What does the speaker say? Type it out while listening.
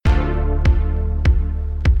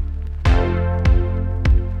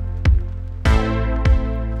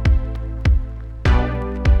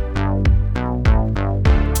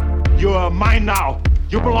mine now.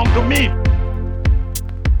 You belong to me.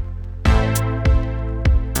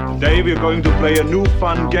 Today we're going to play a new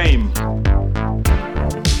fun game.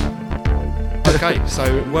 Okay,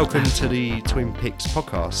 so welcome to the Twin Picks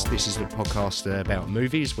podcast. This is the podcast about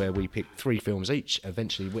movies where we pick 3 films each,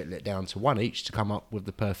 eventually whittle it down to 1 each to come up with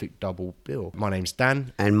the perfect double bill. My name's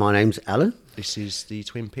Dan. And my name's Alan. This is the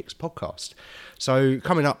Twin Picks podcast. So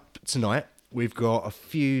coming up tonight, we've got a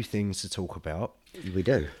few things to talk about. We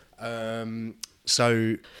do.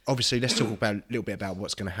 So obviously let's talk about a little bit about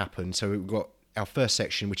what's going to happen. So we've got our first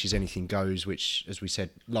section, which is Anything Goes, which, as we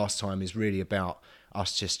said last time, is really about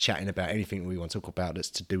us just chatting about anything we want to talk about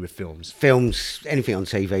that's to do with films. Films, anything on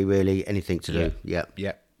TV, really, anything to do. Yeah.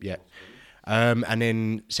 And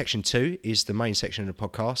then section 2 is the main section of the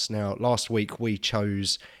podcast. Now, last week we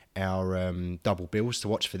chose our double bills to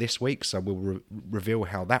watch for this week, so we'll reveal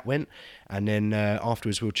how that went. And then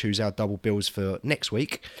afterwards we'll choose our double bills for next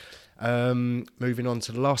week. Moving on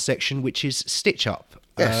to the last section, which is Stitch Up.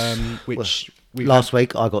 Yes. Last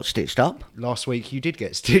week I got stitched up. Last week you did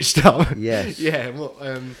get stitched up. Yes. Yeah.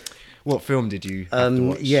 What film did you have to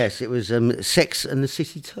watch? Yes, it was Sex and the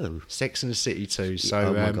City 2. Sex and the City 2. So,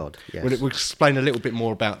 oh my God, yes. We'll explain a little bit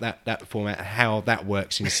more about that format, how that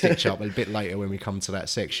works in Stitch Up a bit later when we come to that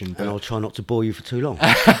section. But And I'll try not to bore you for too long.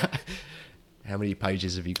 how many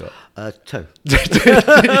pages have you got? 2.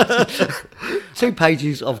 2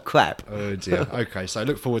 pages of crap. Oh dear. Okay, so I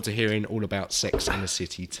look forward to hearing all about Sex and the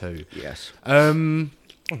City 2. Yes.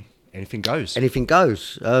 Anything goes. Anything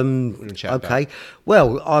goes. chat Okay.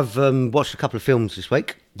 Well, I've watched a couple of films this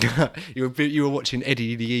week. You were watching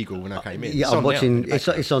Eddie the Eagle when I came in. Yeah, It's I'm on now watching. in the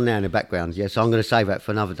background. It's on now in the background. Yeah, so I'm going to save that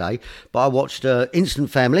for another day. But I watched Instant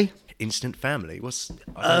Family. Instant Family.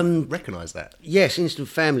 I don't recognise that. Yes, Instant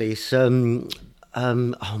Family. It's oh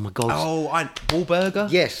my God. Oh, Wahlberger.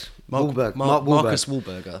 Yes, Mark Wahlberg. Marcus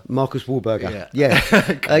Wahlberger. Marcus Wahlberger. Yeah.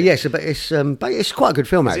 Yeah. Yes, but it's quite a good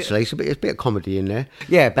film actually. It's a bit of comedy in there.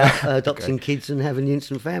 Yeah, about adopting kids and having the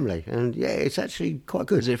instant family, and yeah, it's actually quite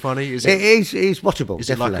good. Is it funny? It is watchable. Is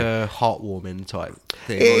definitely. it like a heartwarming type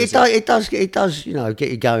thing? It does, you know, get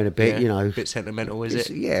you going a bit, Yeah, you know. a bit sentimental, is it?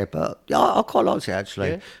 Yeah, but I quite liked it actually.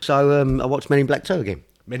 Yeah. So I watched Men in Black 2 again.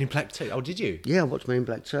 Men in Black 2. Oh, did you? Yeah, I watched Men in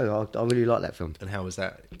Black 2. I really like that film. And how was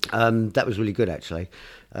that? That was really good actually.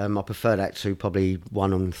 I prefer that to probably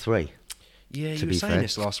 1 and 3. Yeah, you to were be saying fair.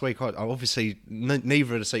 this last week. I obviously,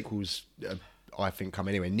 neither of the sequels, I think, come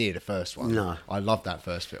anywhere near the first one. No. I love that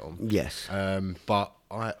first film. Yes. But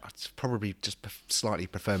I probably just slightly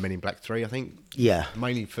prefer Men in Black 3, I think. Yeah.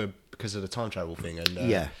 Mainly because of the time travel thing. And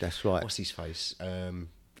Yeah, that's right. What's his face? Thanos.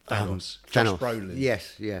 Thanos. Josh Brolin.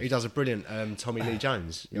 Yes, yes. He does a brilliant Tommy Lee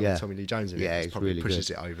Jones. Yeah. Tommy Lee Jones in it. Yeah, It it's probably really pushes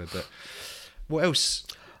good. it over. But what else?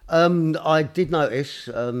 I did notice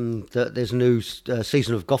that there's a new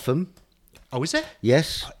season of Gotham. Oh, is there?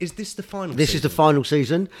 Yes. Is this the final This season? is the final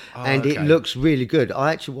season, Oh, and it okay. looks really good.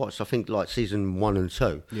 I actually watched, I think, like season 1 and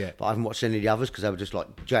 2. Yeah. But I haven't watched any of the others because they were just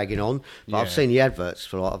like dragging on. But I've Yeah. seen the adverts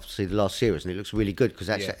for like, obviously the last series, and it looks really good because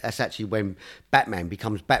that's actually when Batman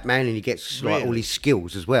becomes Batman and he gets like all Really? his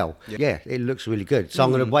skills as well. Yeah, it looks really good. So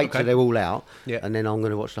I'm going to wait okay. till they're all out, Yeah. and then I'm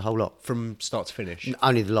going to watch the whole lot. From start to finish?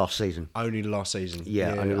 Only the last season. Only the last season. Yeah,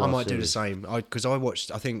 only the I last might do the season. same. Because I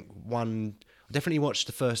watched, I think, I definitely watched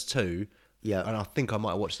the first 2. Yeah. And I think I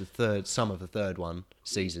might have watched some of the third one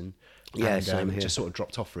season. Yeah, and, same it here. just sort of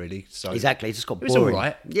dropped off, really. So Exactly, it just got It was boring. all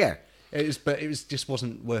right. Yeah. But it was just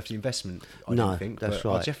wasn't worth the investment, I No, don't think. that's but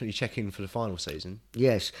I'll right. definitely check in for the final season.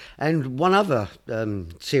 Yes, and one other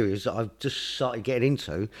series that I've just started getting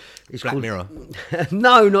into is Black called Mirror.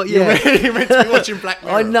 No, not yet. You're meant to be watching Black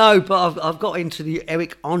Mirror. I know, but I've got into the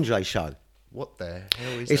Eric Andre show. What the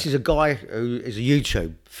hell is This that? is a guy who is a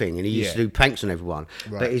YouTube thing, and he used Yeah. to do pranks on everyone.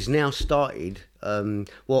 Right. But he's now started,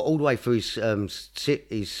 all the way through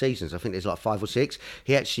his seasons. I think there's like 5 or 6.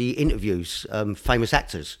 He actually interviews famous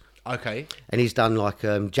actors. Okay. And he's done like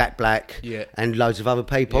Jack Black Yeah. and loads of other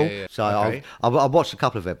people. Yeah, yeah. So Okay. I watched a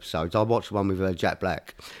couple of episodes. I watched one with Jack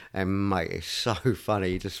Black, and mate, it's so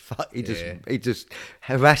funny. He just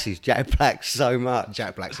harasses Jack Black so much.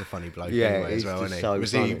 Jack Black's a funny bloke Yeah, anyway as he's well, just isn't he? so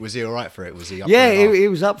Was funny. he all right for it? Was he up Yeah, for the he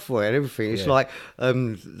was up for it and everything. It's Yeah. like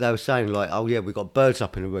they were saying like, oh yeah, we've got birds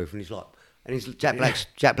up in the roof, and he's like. And Jack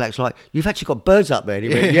Black's like, you've actually got birds up there. And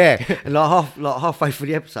he went, yeah. And halfway through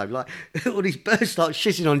the episode, like all these birds start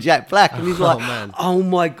shitting on Jack Black, and he's like, man. oh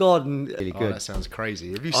my god, and really Oh, good. that sounds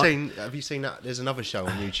crazy. Have you seen that? There's another show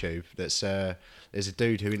on YouTube that's there's a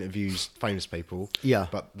dude who interviews famous people. Yeah.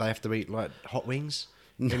 But they have to eat like hot wings.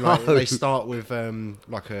 No. Like, they start with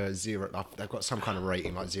like a 0. They've got some kind of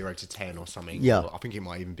rating like 0 to 10 or something. Yeah. Or I think it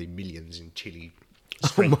might even be millions in chili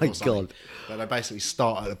streak my or something. God. But they basically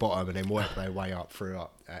start at the bottom and then work their way up through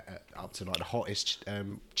up to like the hottest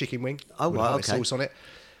chicken wing. Oh, with the right, hottest okay. sauce on it.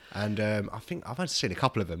 And I think I've only seen a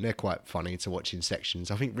couple of them. They're quite funny to watch in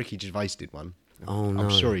sections. I think Ricky Gervais did one. Oh, no. I'm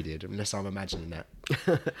sure he did, unless I'm imagining that.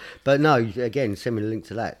 But no, again, send me a link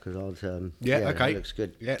to that because I was. Okay. It looks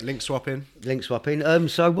good. Yeah, link swapping. Link swapping.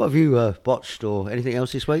 So, what have you watched or anything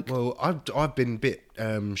else this week? Well, I've been a bit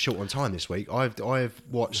short on time this week. I've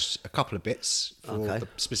watched a couple of bits Okay.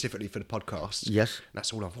 specifically for the podcast. Yes.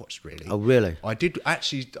 That's all I've watched really. Oh, really? I did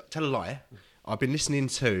actually tell a lie. I've been listening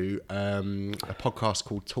to a podcast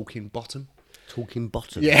called Talking Bottom. Talking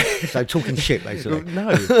bottom. Yeah. So talking shit, basically. No,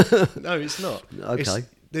 it's not. Okay.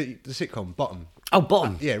 It's the sitcom Bottom. Oh,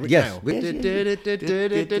 bottom. Yeah, Rick yes. Nail.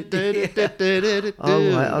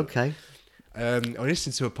 Oh, right. Okay. I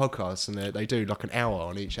listened to a podcast and they do like an hour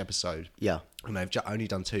on each episode. Yeah. And they've only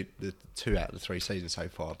done two out of the 3 seasons so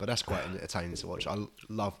far, but that's quite entertaining to watch. I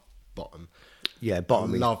love Bottom. Yeah,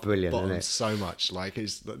 bottom I is love brilliant, Bottom isn't it? so much. Like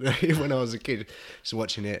it's when I was a kid, just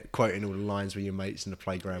watching it, quoting all the lines with your mates in the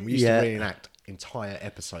playground. We used Yeah. to reenact entire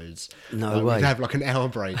episodes. No Like, way. We'd have like an hour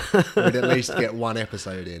break. We'd at least get one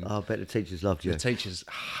episode in. I bet the teachers loved you. The teachers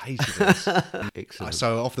hated us. Excellent.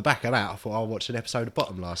 So off the back of that, I thought I'll watch an episode of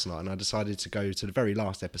Bottom last night, and I decided to go to the very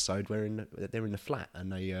last episode where they're in the flat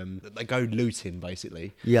and they go looting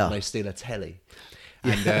basically. Yeah. And they steal a telly.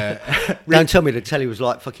 And Don't tell me the telly was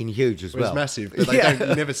like fucking huge as it was well. massive, but Yeah.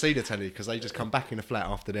 you never see the telly because they just come back in the flat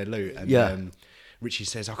after their loot. And Yeah. Richie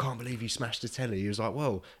says, "I can't believe you smashed the telly." He was like,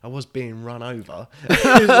 "Well, I was being run over, He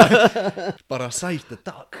was like, but I saved the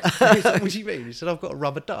duck." He's like, "What do you mean?" He said, "I've got a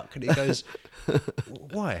rubber duck," and he goes,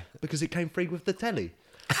 "Why? Because it came free with the telly."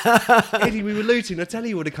 Eddie, we were looting. A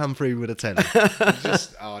telly would have come through with a telly.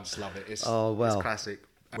 I just love it. It's, Oh, wow. it's classic.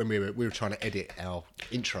 When we were trying to edit our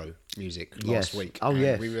intro music last Yes. week. Oh, and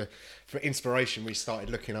yes. we were for inspiration. We started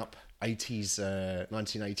looking up 1980s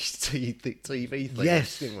TV things,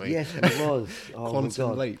 Yes, didn't we? yes, it was. Oh, my Quantum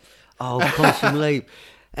God. Leap. Oh, Quantum Leap.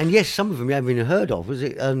 And yes, some of them you haven't even heard of. Was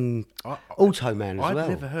it Automan as I've well?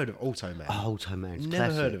 never heard of Automan. Oh, Automan's Never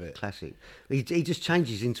classic, heard of it. Classic. He just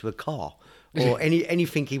changes into a car or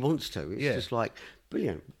anything he wants to. It's Yeah. just like,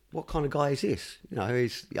 brilliant. What kind of guy is this? You know,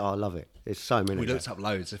 I love it. There's so many. We of them. looked up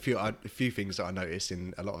loads. A few things that I noticed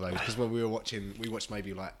in a lot of those because when we watched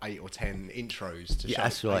maybe like 8 or 10 intros to Yeah, shows,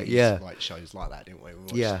 that's right, 80s, yeah. like shows like that, didn't we?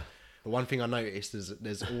 Watched, Yeah. But one thing I noticed is that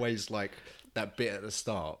there's always like that bit at the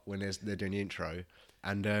start when they're doing the intro.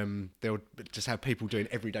 And they'll just have people doing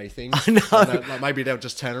everyday things. I know. And like maybe they'll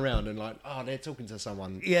just turn around and like, oh, they're talking to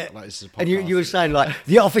someone. Yeah. Like this is a podcast. And you were saying like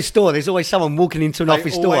the office door. There's always someone walking into an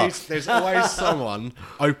office door. There's always someone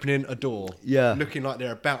opening a door, Yeah. looking like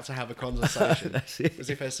they're about to have a conversation, That's it. as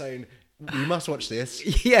if they're saying, "You must watch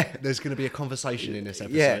this." Yeah. There's going to be a conversation in this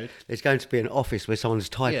episode. Yeah. There's going to be an office where someone's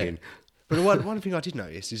Yeah. typing. But one thing I did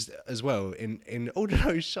notice is as well in all of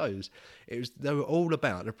those shows, they were all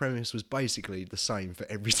about the premise was basically the same for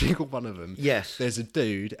every single one of them. Yes. There's a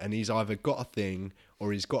dude and he's either got a thing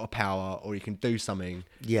or he's got a power or he can do something.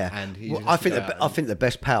 Yeah. And he Well, I think the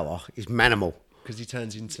best power is Manimal. because he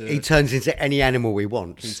turns into He turns into any animal he he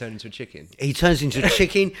wants. turn into a chicken. He turns into a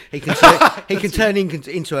chicken. He can turn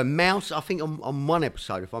into a mouse. I think on one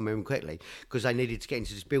episode, if I remember correctly, because they needed to get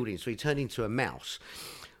into this building, so he turned into a mouse.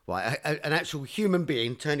 Right, an actual human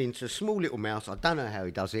being turned into a small little mouse. I don't know how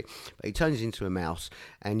he does it, but he turns into a mouse,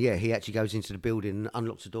 and yeah, he actually goes into the building and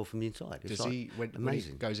unlocks the door from the inside. It's Does he when he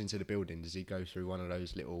amazing? goes into the building? Does he go through one of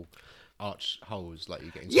those little arch holes like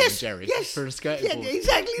you get in Tom Yes, and Jerry yes, for a skateboard? yeah,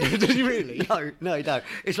 exactly. Does he really? No, he don't.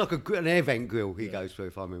 It's like an air vent grill he goes through,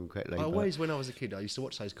 if I remember correctly. I but- always, when I was a kid, I used to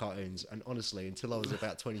watch those cartoons, and honestly, until I was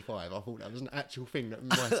about 25, I thought that was an actual thing that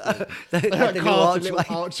mice did. They They had like a carved little a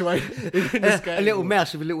little archway in the a little skateboard.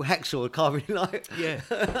 mouse with a little hacksaw carving like. Yeah,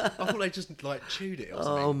 I thought they just like chewed it or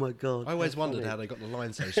something. Oh my god! I always that's wondered funny. how they got the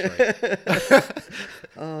line so straight.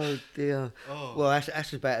 Oh dear. Oh. Well,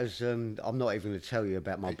 that's about as. I'm not even going to tell you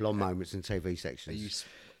about my blonde moments in TV sections. Are you s-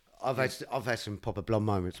 I've had some proper blonde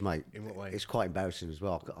moments, mate. In what way? It's quite embarrassing as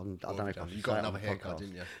well. I don't know if I you should got say it on another the haircut, podcast.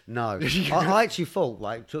 didn't you? No, I actually thought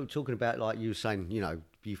like talking about like you were saying, you know,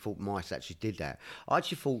 you thought mice actually did that. I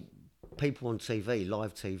actually thought people on TV,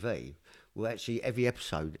 live TV, were actually every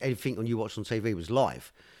episode, everything on you watched on TV was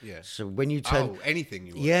live. Yeah. So when you turn, Oh, anything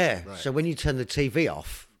you watch. yeah. Right. So when you turn the TV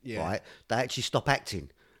off, Yeah. right, they actually stop acting.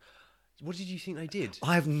 What did you think they did?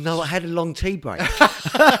 I had a long tea break.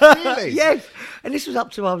 Really? Yes. And this was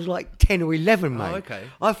up to I was like 10 or 11, mate. okay.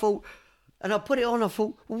 I thought, and I put it on, I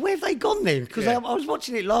thought, well, where have they gone then? Because Yeah. I was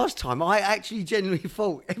watching it last time. I actually genuinely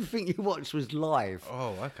thought everything you watched was live.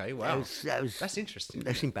 Oh, okay. Wow. That was, That's interesting.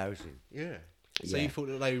 That's embarrassing. Yeah. So Yeah. you thought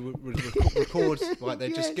that they would record, like they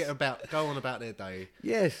just Yes. go on about their day,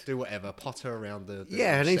 Yes. do whatever, potter around the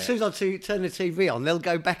Yeah, and then as set. soon as I turn the TV on, they'll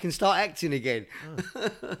go back and start acting again.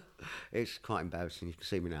 Oh. It's quite embarrassing. You can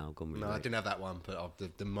see me now. I've gone really No, I late. didn't have that one, but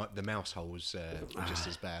the mouse holes were just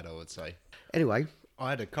as bad, I would say. Anyway, I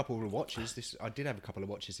had a couple of watches. I did have a couple of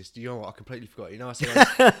watches. Do you know what? I completely forgot. You know, I said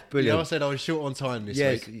I, Brilliant. You know, I said I was short on time this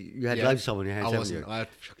Yes, week. you had loads of time on your hands, I haven't wasn't. you? I had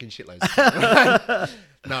fucking shitloads. Of time.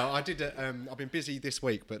 No, I did. I've been busy this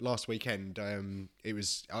week, but last weekend it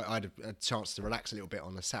was. I had a chance to relax a little bit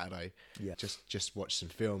on a Saturday. Yeah. Just watch some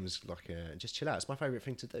films, just chill out. It's my favourite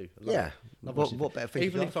thing to do. I love Yeah. it. Love What- watching what better thing to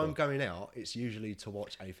Even go if I'm for? going out, it's usually to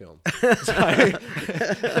watch a film.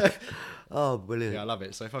 oh, brilliant. Yeah, I love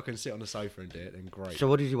it. So if I can sit on the sofa and do it, then great. So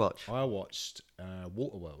what did you watch? I watched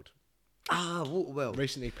Waterworld. Ah, Waterworld.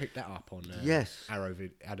 Recently picked that up on Yes. Arrow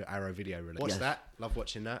Video release. Watched Yes. that. Love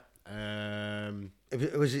watching that.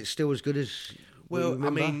 Was it still as good as? Well, I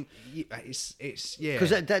mean, it's yeah. because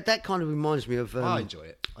that kind of reminds me of. I enjoy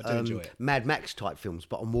it. I do enjoy it. Mad Max type films,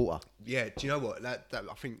 but on water. Yeah. Do you know what? That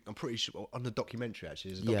I think I'm pretty sure on the documentary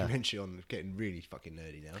actually. There's a Yeah. documentary on getting really fucking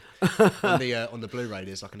nerdy now. on the Blu-ray,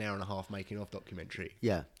 there's like an hour and a half making of documentary.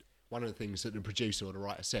 Yeah. One of the things that the producer or the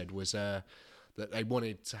writer said was that they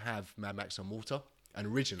wanted to have Mad Max on water, and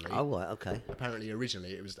originally. Oh right, okay. Apparently,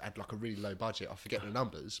 originally it had like a really low budget. I forget the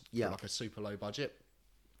numbers. Yeah. But like a super low budget.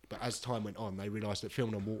 But as time went on, they realised that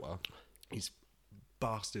filming on water is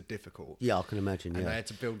bastard difficult. Yeah, I can imagine. And they Yeah. had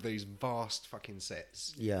to build these vast fucking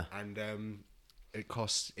sets. Yeah. And it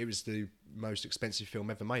was the most expensive film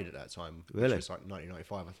ever made at that time. Really? Which was like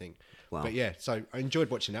 1995, I think. Wow. But yeah, so I enjoyed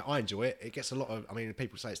watching that. I enjoy it. It gets a lot of. I mean,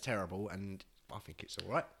 people say it's terrible, and I think it's all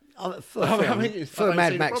right. For I a, mean, film, I for a don't Mad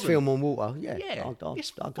see the Max problem. film on water, yeah, Yeah,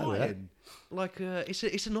 it's I'll go with that. fine. Like it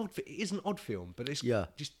is an odd film, but it's Yeah.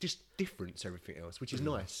 just different to everything else, which is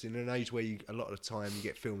nice in an age where a lot of the time you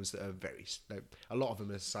get films that are a lot of them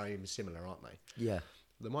are the same, similar, aren't they? Yeah.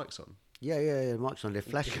 The mic's on. Yeah. Mike's on. They're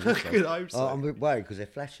flashing. Good, I hope so. I'm a bit worried because they're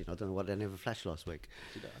flashing. I don't know why they never flashed last week.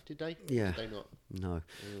 Did they? Yeah. Did they not? No.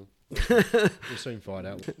 We'll soon find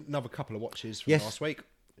out. Another couple of watches from Yes. last week.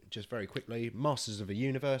 Just very quickly, Masters of the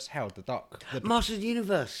Universe, Howard the Duck, the Masters of the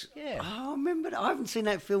Universe. Yeah. Oh, I remember that. I haven't seen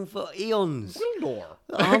that film for eons. Gwildor.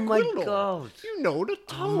 Oh my Gwildor. God. You know the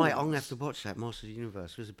Oh, tones. mate, I'm going to have to watch that, Masters of the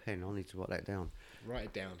Universe. Where's a pen? I need to write that down. Write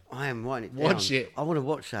it down. I am writing it down. Watch it. I want to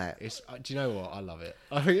watch that. It's. Do you know what? I love it.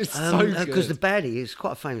 I think it's so good. Because the baddie is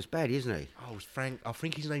quite a famous baddie, isn't he? Oh, Frank. I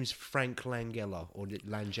think his name's Frank Langella or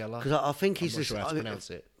Langella. Because I think I'm he's not sure how to pronounce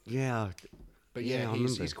it. Yeah. But yeah, yeah, I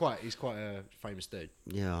he's remember. quite a famous dude.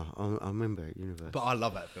 Yeah, I remember it, Universe. But I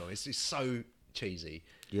love that film. It's so cheesy.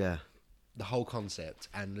 yeah. The whole concept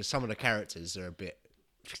and some of the characters are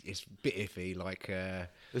it's a bit iffy. Like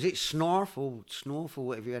Was it Snorf or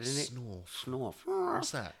whatever you had in it? Snorf. Snorf.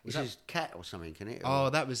 What's that? Was It's that- his cat or something, can it? Oh,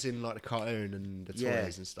 that was in like the cartoon and the yeah.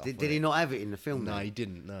 toys and stuff. Did wasn't he it? not have it in the film? No, then? he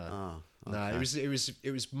didn't. No. Oh, No, okay.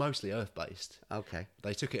 it was mostly Earth based. Okay.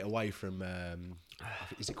 They took it away from.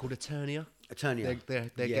 Is it called Eternia? Eternia.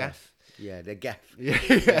 Their yeah. gaff. Yeah, their gaff.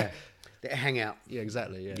 Yeah. They hang out. Yeah,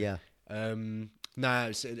 exactly. Yeah. No,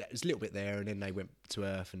 it's a little bit there, and then they went to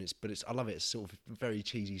Earth, and I love it. It's sort of very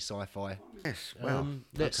cheesy sci-fi. Yes. Well,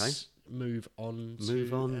 Let's move on. Move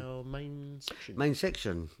to on. our main section. Main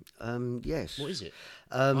section. Yes. What is it?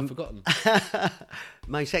 I've forgotten.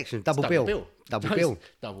 Main section. Double Double bill. bill. Double No, bill. it's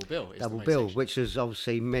Double bill. is the Double main bill, section. which was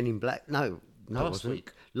obviously Men in Black. No, it Last wasn't.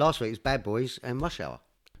 week. Last week was Bad Boys and Rush Hour.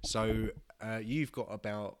 So you've got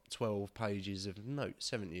about 12 pages of notes,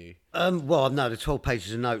 haven't you? Well, no, the 12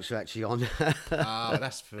 pages of notes are actually on. Ah,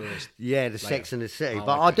 that's first. Yeah, the later. Sex and the City. Oh,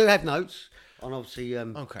 But I okay. do have notes on obviously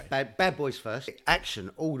Okay. Bad Boys first. Action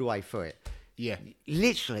all the way through it. Yeah.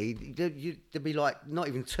 Literally, there'd be like not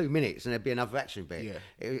even 2 minutes and there'd be another action bit.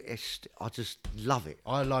 Yeah. I just love it.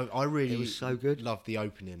 I really It was so good. love the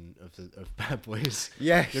opening of Bad Boys.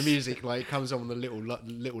 Yes. The music, like, it comes on with the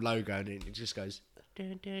little logo and it just goes.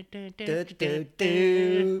 Do, do,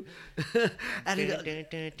 do. And it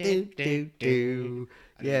goes, do, do, do.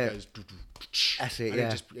 And Yeah. it goes. That's it, and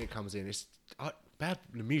yeah. It comes in. The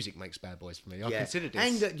music makes Bad Boys for me. I Yeah. consider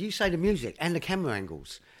this. And you say the music and the camera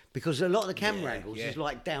angles. Because a lot of the camera Yeah, angles yeah. is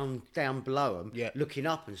like down below them, Yeah. looking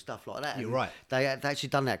up and stuff like that. You're And right. They actually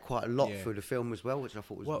done that quite a lot Yeah. through the film as well, which I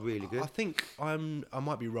thought was really good. I think I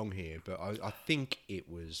might be wrong here, but I think it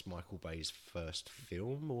was Michael Bay's first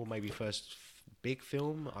film, or maybe first big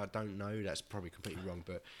film. I don't know. That's probably completely wrong,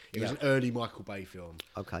 but it was Yeah. an early Michael Bay film.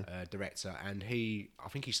 Okay. Director, and I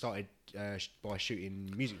think he started by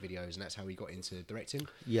shooting music videos, and that's how he got into directing.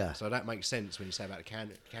 Yeah. So that makes sense when you say about the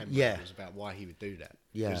camera Yeah. angles, about why he would do that.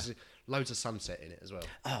 Yeah. There's loads of sunset in it as well.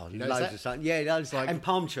 Oh, You know, loads of sun. Yeah, loads, like- and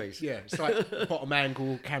palm trees. Yeah, it's like bottom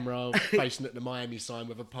angle camera facing at the Miami sign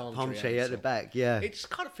with a palm Palm tree tree at the top. back. Yeah. It just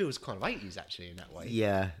kind of feels kind of 80s actually in that way.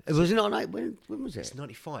 Yeah. It was not like when was it? It's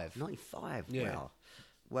 95. 95. Yeah. Wow.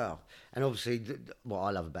 Well, and obviously, what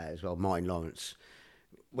I love about it as well, Martin Lawrence,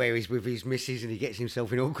 where he's with his missus and he gets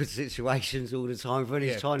himself in awkward situations all the time when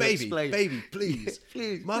he's trying to explain. Baby, please.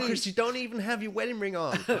 Please, Marcus, please. you don't even have your wedding ring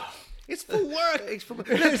on. It's for work.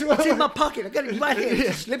 It's in my pocket. I got it right here.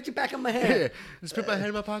 Just slipped it back on my Yeah. hair. Just put my hand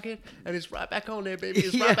in my pocket and it's right back on there, baby.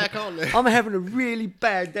 It's right back on there. I'm having a really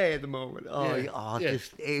bad day at the moment. Yeah. Yeah. It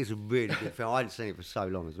is a really good film. I hadn't seen it for so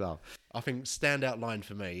long as well. I think standout line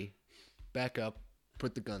for me, back up,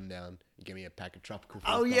 put the gun down, and give me a pack of tropical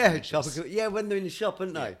fruit. Oh yeah, combinations. tropical. Yeah, when they're in the shop,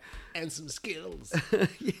 aren't they? And some skills.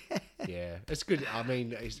 Yeah. Yeah, it's good. I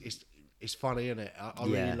mean, it's funny, isn't it? I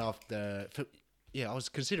Yeah. really loved the... I was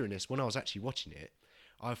considering this when I was actually watching it.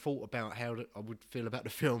 I thought about how I would feel about the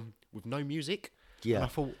film with no music. Yeah. And I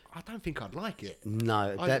thought, I don't think I'd like it.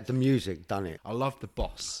 No, the music done it. I love the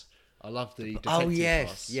boss. I love the detective Oh yes,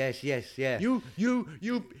 boss. yes, yeah.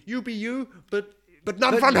 You be you, but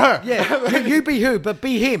not in front of her. Yeah, you be who, but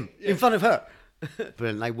be him in front of her.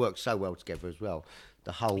 But they work so well together as well.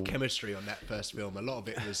 The whole Chemistry on that first film. A lot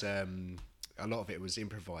of it was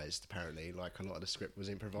improvised. Apparently, like a lot of the script was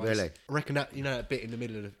improvised. Really? I reckon that a bit in the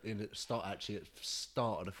middle of in the start at the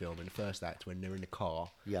start of the film in the first act when they're in the car.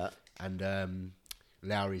 Yeah. And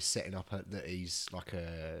Lowry's setting up that he's like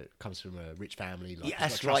comes from a rich family. Like Yeah, he's got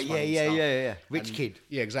that's trust right. fund and Yeah. stuff. Rich And- kid.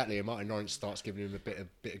 Yeah, exactly. And Martin Lawrence starts giving him a bit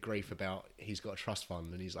of grief about he's got a trust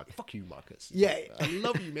fund, and he's like, "Fuck you, Marcus. Yeah. I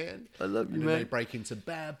love you, man. I love you, and then man. They break into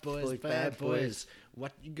bad boys, Bad bad boys. boys.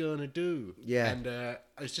 What you gonna do? Yeah. And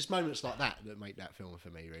it's just moments like that make that film for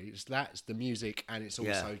me. Really, it's the music, and it's also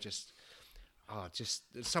Yeah. just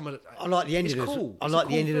some of the. I like the ending. It's cool. I It's a like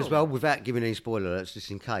the cool ending as film. well, without giving any spoiler alerts, just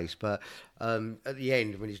in case. But at the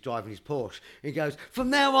end, when he's driving his Porsche, he goes, "From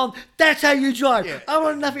now on, that's how you drive. Yeah. I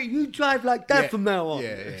want nothing. You drive like that Yeah. from now on." Yeah,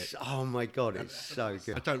 yeah. It's- oh my god, it's so I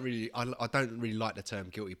good. don't really like the term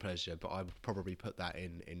guilty pleasure, but I would probably put that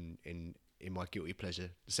in my guilty pleasure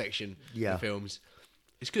section Yeah. of films.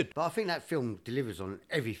 It's good. But I think that film delivers on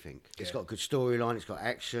everything. It's Yeah. got a good storyline. It's got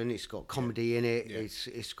action. It's got comedy in it. Yeah.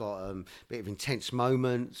 It's got a bit of intense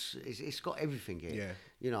moments. It's got everything in it. Yeah.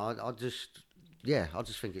 You know, I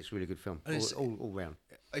just think it's a really good film And it's- all round.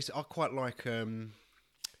 I quite like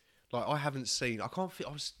I haven't seen. I can't.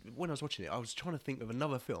 When I was watching it, I was trying to think of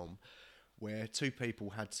another film where two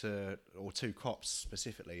people had to, or two cops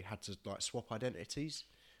specifically, had to like swap identities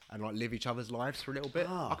and like live each other's lives for a little bit.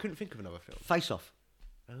 Ah. I couldn't think of another film. Face Off.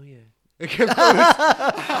 Oh yeah.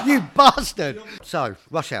 You bastard. So,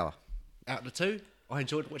 Rush Hour. Out of the two, I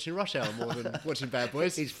enjoyed watching Rush Hour more than watching Bad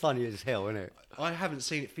Boys. It's funny as hell, isn't it? I haven't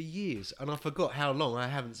seen it for years, and I forgot how long I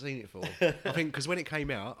haven't seen it for. I think because when it came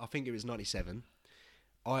out, I think it was 97.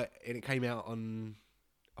 And it came out on,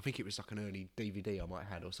 I think it was like an early DVD I might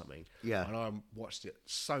have had or something. Yeah. And I watched it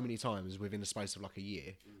so many times within the space of like a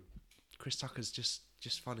year. Chris Tucker's just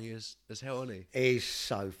funny as hell, isn't he? He's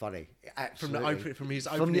so funny. Absolutely. From his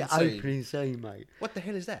From opening the scene. opening scene, mate. What the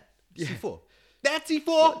hell is that? C4. That's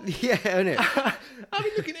C4. Yeah, isn't it? I've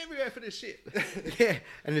been looking everywhere for this shit. Yeah.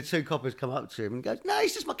 And the two coppers come up to him and goes, "No,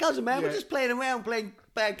 he's just my cousin, man. We're Yeah. just playing around, playing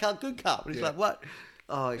bad cop, good cop." And he's Yeah. like, "What?"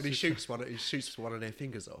 Oh, it's And he just- shoots one of their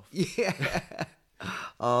fingers off. Yeah.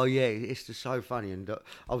 Oh yeah, it's just so funny, and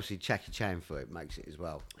obviously Jackie Chan for it makes it as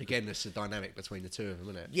well. Again, it's the dynamic between the two of them,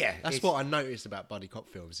 isn't it? Yeah, that's it's- what I noticed about buddy cop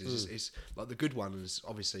films. Is it's like the good ones.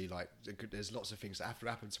 Obviously, like there's lots of things that have to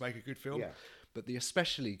happen to make a good film. Yeah. But the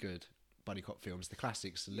especially good buddy cop films, the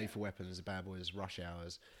classics, the Lethal Weapons, the Bad Boys, Rush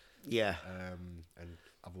Hours, Yeah, and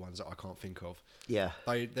other ones that I can't think of. yeah.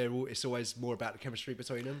 It's always more about the chemistry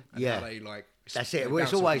between them. And Yeah. how they like. That's they it. Well,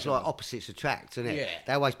 it's bounce off always each like other. opposites attract, isn't it? Yeah.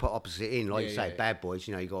 They always put opposite in, like Yeah, you say, yeah. Bad Boys.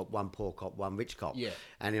 You know, you got one poor cop, one rich cop. Yeah.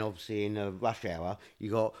 And then obviously in Rush Hour,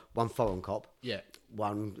 you got one foreign cop. Yeah.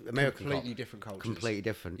 One American Completely cop. different cultures. Completely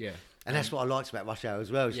different. Yeah. And that's what I liked about Rush Hour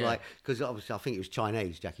as well. It's Yeah. like, because obviously I think it was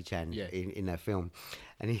Chinese, Jackie Chan, Yeah. in that film.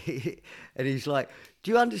 And he's like,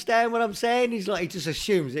 "Do you understand what I'm saying?" He's like, he just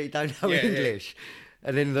assumes that he don't know Yeah, yeah. English.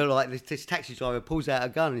 And then they're like, this taxi driver pulls out a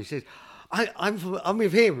gun and he says, I'm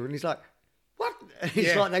with him. And he's like, "What?" And it's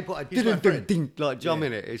Yeah. like they put a He's my friend. ding like drum Yeah.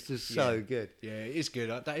 in it. It's just so good. Yeah, it is good.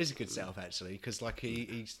 That is a good setup actually, because like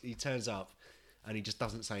he turns up and he just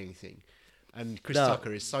doesn't say anything, And Chris No.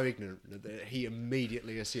 Tucker is so ignorant that he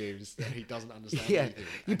immediately assumes that he doesn't understand Yeah, anything.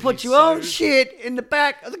 you And put he's your so- own shit in the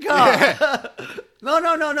back of the car. No.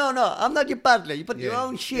 I'm not your butler. You put your Yeah.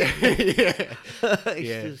 own shit. Yeah. It's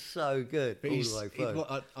Yeah. just so good But all the way through.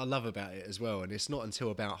 what I love about it as well, and it's not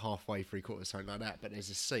until about halfway, 3/4, something like that, but there's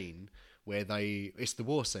a scene where it's the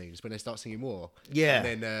war scenes, when they start singing war. Yeah.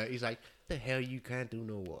 And then he's like, the hell you can't do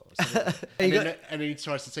no war. And And then he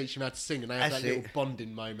tries to teach him how to sing, and they have That's that little it.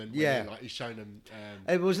 bonding moment where Yeah. like, he's showing them...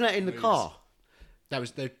 Wasn't that in the moves. car? That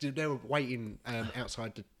was they were waiting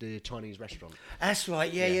outside the Chinese restaurant. That's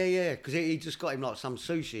right. Yeah. Yeah. Because he just got him like some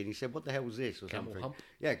sushi, and he said, "What the hell was this?" Or Camel something. hump?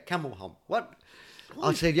 Yeah, camel hump. What?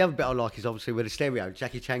 I said the other bit I like is obviously where the stereo.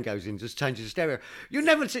 Jackie Chan goes in, just changes the stereo. You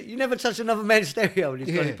never touch another man's stereo, and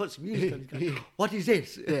he puts music on. He goes, what is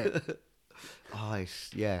this? Yeah. I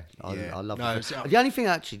Yeah. love No, it. so- The only thing,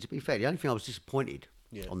 actually, to be fair, the only thing I was disappointed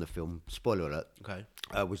Yeah. on the film, spoiler alert, Okay.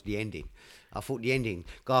 was the ending. I thought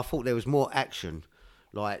there was more action,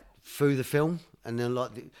 like through the film, and then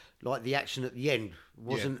like the action at the end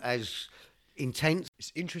wasn't as intense.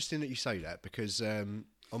 It's interesting that you say that because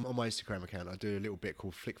on my Instagram account I do a little bit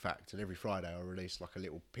called Flick Fact, and every Friday I'll release like a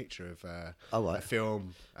little picture of Oh, right. a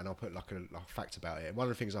film, and I'll put like a fact about it. And one of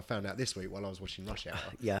the things I found out this week while I was watching Rush Hour,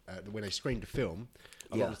 Yeah. when they screened the film,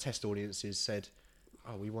 a lot Yeah. of the test audiences said,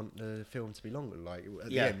 "Oh, we want the film to be longer. Like at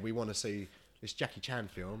the Yeah. end, we want to see this Jackie Chan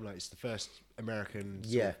film. Like it's the first American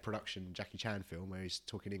sort Yeah. of production Jackie Chan film where he's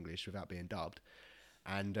talking English without being dubbed,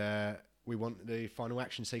 and we want the final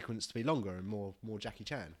action sequence to be longer and more Jackie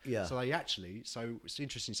Chan." Yeah. So it's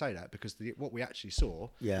interesting you say that because what we actually saw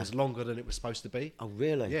Yeah. was longer than it was supposed to be. Oh,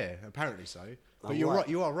 really? Yeah, apparently so. But Oh, you're right. right.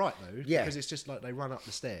 You are right though. Yeah. Because it's just like they run up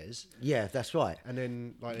the stairs Yeah, that's right. and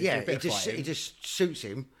then like they Yeah, do a bit of it fighting. just shoots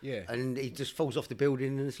him. Yeah. and he just falls off the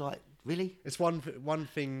building, and it's like, really? It's one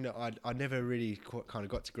thing that I never really kind of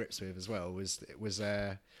got to grips with as well was there's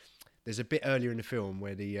a bit earlier in the film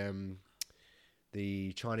where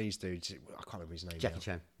the Chinese dude, I can't remember his name. Jackie now.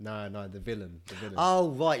 Chan. No, the villain. Oh,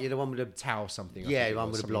 right, you're the one with the Tao something. I Yeah, think it the one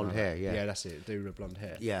was, with the something blonde like hair, that. yeah. Yeah, that's it. Dude with blonde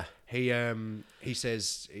hair. Yeah. He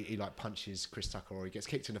says he like punches Chris Tucker or he gets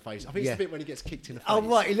kicked in the face. I think Yeah. it's the bit when he gets kicked in the face. Oh,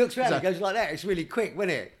 right, he looks around, He's he goes like that. It's really quick,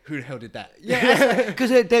 wasn't it? Who the hell did that? Yeah, because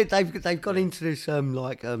they've gone into this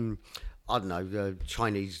I don't know, the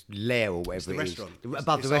Chinese lair or whatever the it is. restaurant. Above It's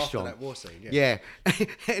the after restaurant. that war scene, yeah. Yeah.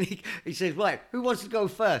 And he says, right, who wants to go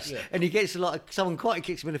first? Yeah. And he gets someone quite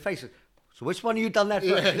kicks him in the face. So which one of you done that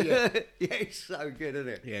first? Yeah. Yeah, it's so good, isn't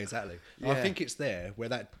it? Yeah, exactly. Yeah. I think it's there where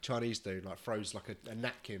that Chinese dude like throws like a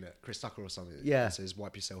napkin at Chris Tucker or something. Yeah. And says,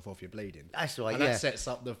 "Wipe yourself off, you're bleeding." That's right, And yeah. that sets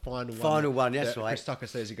up the final one. Final one, that's that right. Chris Tucker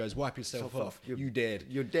says, he goes, "Wipe yourself off. You dead.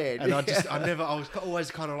 You're dead. And I was always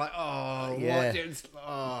kind of like, oh, Yeah. what? It's,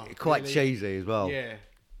 oh, Quite really? cheesy as well. Yeah,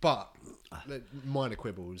 but the minor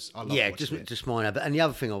quibbles. I love Yeah, watching it. just minor. But and the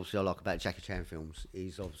other thing obviously I like about Jackie Chan films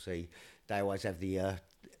is obviously they always have the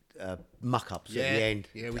muck ups Yeah, at the end.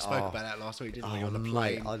 yeah, we spoke about that last week, didn't we? Oh, On the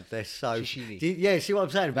mate, plane. they're so. Shishini. Yeah, see what I'm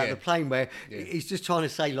saying about Yeah. the plane where Yeah. he's just trying to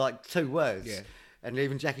say like 2 words. Yeah. And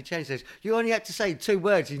even Jackie Chan says, you only had to say 2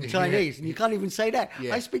 words in Chinese, and you can't even say that.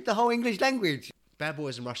 Yeah. I speak the whole English language. Bad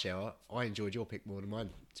Boys and Rush Hour. I enjoyed your pick more than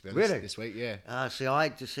mine, to be honest. Really? This week, yeah.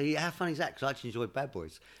 See, how funny is that? Because I actually enjoyed Bad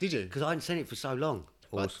Boys. Did you? Because I hadn't seen it for so long.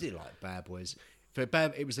 I did like Bad Boys.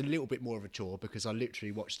 It was a little bit more of a chore because I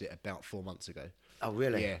literally watched it about 4 months ago. Oh,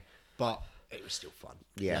 really? Yeah, but it was still fun.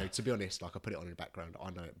 Yeah. You know, to be honest, like I put it on in the background.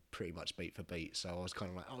 I know it pretty much beat for beat, so I was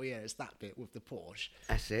kind of like, oh yeah, it's that bit with the Porsche.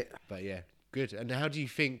 That's it. But yeah, good. And how do you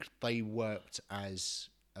think they worked as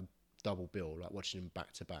a double bill, like watching them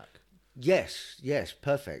back to back? Yes,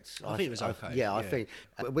 perfect. I think it was okay, I yeah. think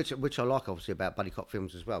which I like obviously about buddy cop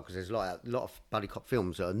films as well because there's like a lot of buddy cop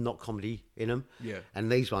films that are not comedy in them. Yeah.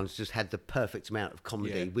 and these ones just had the perfect amount of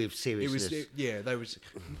comedy with seriousness. There was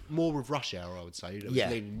more with Rush Hour, I would say. It was Yeah.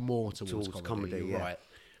 leaning more towards comedy. You're yeah. right.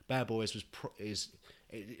 Bad Boys is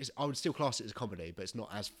I would still class it as a comedy, but it's not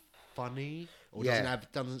as funny or Yeah.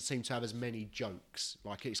 doesn't seem to have as many jokes.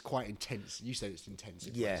 Like it's quite intense. You said it's intense.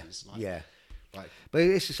 In Yeah, places. yeah. Like But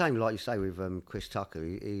it's the same, like you say, with Chris Tucker.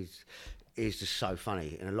 He's just so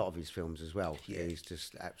funny in a lot of his films as well. Yeah. He's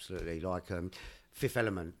just absolutely like Fifth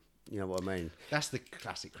Element. You know what I mean? that's the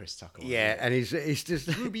classic Chris Tucker. Yeah, and he's just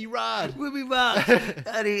Ruby Rad. Ruby Rad,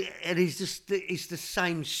 and he's the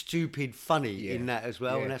same stupid funny Yeah. in that as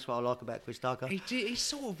well, Yeah. and that's what I like about Chris Tucker. He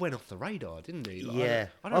sort of went off the radar, didn't he? Like, Yeah,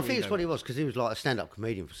 I I don't think really it's know. what he was because he was like a stand-up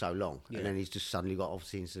comedian for so long, Yeah. and then he's just suddenly got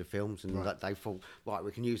obviously into the films, and Right. that they thought, right,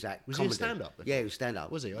 we can use that. Was he a comedy. stand-up? Yeah, he was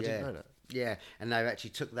stand-up. Was he? I didn't know that. Yeah, and they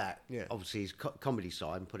actually took that, Yeah. obviously his comedy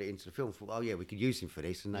side, and put it into the film. Thought, oh yeah, we could use him for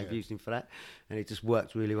this, and they've used him for that, and it just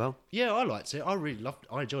worked really well. Yeah, I liked it.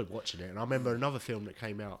 I enjoyed watching it. And I remember another film that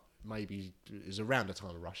came out, maybe it was around the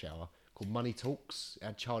time of Rush Hour, called Money Talks. It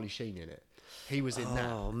had Charlie Sheen in it. He was in that.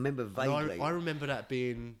 Oh, I remember And vaguely. I remember that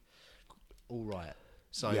being all right.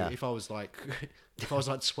 So Yeah. if I was like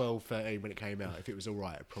 12, 13 when it came out, if it was all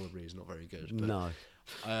right, it probably is not very good. But, No,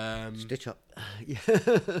 stitch up. Yeah.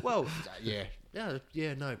 Well, yeah. No,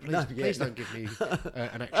 please, No, please yeah. don't give me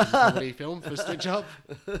an action comedy film for Stitch Up.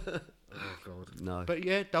 Oh God. No. But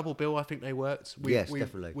yeah, Double Bill. I think they worked. Yes,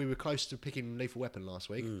 definitely. We were close to picking Lethal Weapon last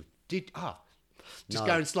week. Just No.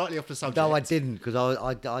 going slightly off the subject. No, I didn't because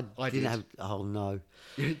I did. didn't have. Oh no.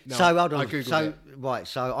 No, So hold I on. googled So it. right.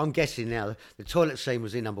 So I'm guessing now the toilet scene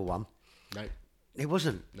was in number one. No, It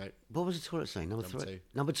wasn't. no. What was the toilet scene? Number Number three. two.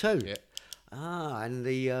 Number two. Yeah. Ah, and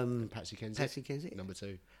the Patsy Kensit. Patsy Kensit. Number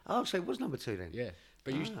 2. Oh, so it was number two then. Yeah.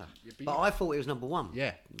 But you. Ah. yeah, But I thought it was number one.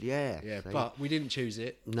 Yeah. Yeah. Yeah, so- but we didn't choose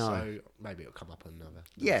it. No. So maybe it'll come up on another.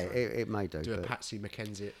 yeah, episode. it may do. Do a but Patsy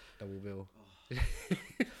McKenzie Double Bill.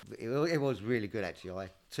 it was really good actually.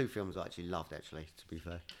 Two films I actually loved actually. To be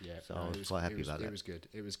fair. Yeah. So no, I it was quite happy it was, about It that. was good.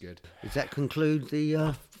 It was good. Does that conclude the?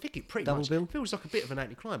 I think it pretty Double much bill? feels like a bit of an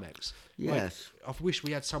anticlimax. Yes. Like, I wish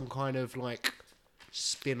we had some kind of like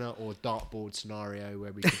spinner or dartboard scenario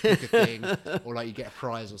where we could pick a thing, or like you get a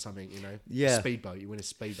prize or something. You know. Yeah. Speedboat. You win a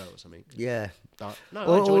speedboat or something. Yeah. But, no, I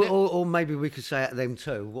Or, enjoyed it. or maybe we could say at them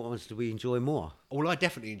too. What ones do we enjoy more? Well, I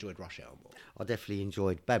definitely enjoyed Rush Hour more. I definitely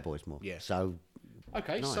enjoyed Bad Boys more. Yeah. So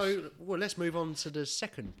Okay, Nice. so let's move on to the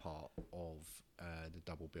second part of the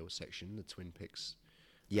double bill section, the Twin Picks.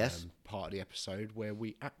 yes, Part of the episode where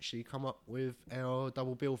we actually come up with our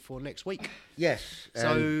double bill for next week. yes.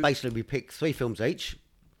 So- Basically, we pick 3 films each,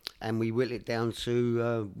 and we whittle it down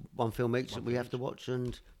to 1 film each that we have to watch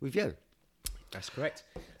and review. That's correct.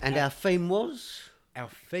 And our theme was Our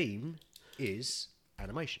theme is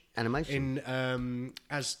animation. animation. In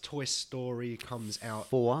as Toy Story comes out,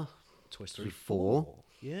 4. Toy Story 4. 4.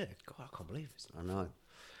 Yeah, God, I can't believe it. I know.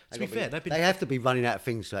 To be fair, they've been They have to be running out of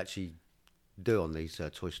things to actually do on these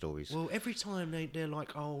Toy Stories. well, every time they're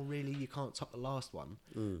like, oh, really, you can't top the last one.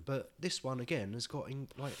 But this one, again, has got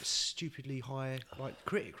like stupidly high like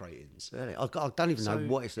critic ratings. Really? I don't even know So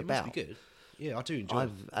what it's it about. must be good. Yeah, I do enjoy it.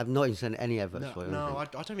 I've not even seen any adverts No, for it. or no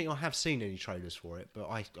anything. I don't think I have seen any trailers for it, but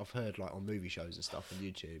I've heard like on movie shows and stuff on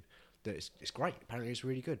YouTube that it's great. Apparently, it's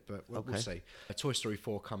really good, but we'll Okay. see. Toy Story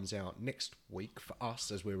 4 comes out next week for us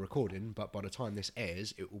as we're recording, but by the time this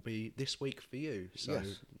airs, it will be this week for you. So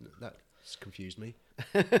Yes. that's confused me.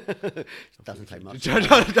 Doesn't take much. I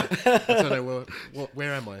don't know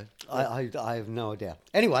where am I? I have no idea.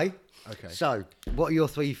 Anyway, Okay. so what are your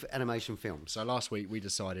 3 animation films? So last week we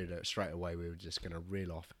decided that straight away we were just going to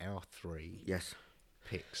reel off our 3 Yes,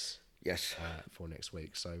 picks. yes. For next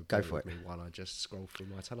week. So Go bear for with it. me while I just scroll through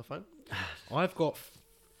my telephone. I've got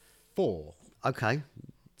 4. Okay,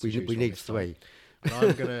 we choose need from this 3. And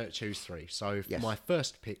I'm going to choose 3. So Yes. my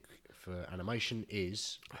first pick for animation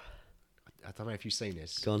is, I don't know if you've seen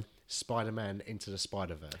this. Go on. Spider-Man Into the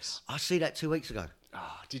Spider-Verse. I see that 2 weeks ago.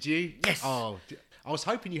 Oh, did you? Yes. Oh, I was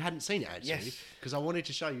hoping you hadn't seen it actually, Yes. because I wanted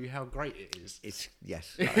to show you how great it is. It's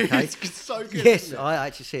yes. Okay. It's so good. Yes, isn't it? I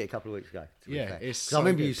actually see it a couple of weeks ago. to be Yeah, fair. it's 'Cause I so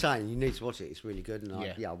remember good. you saying you need to watch it. It's really good,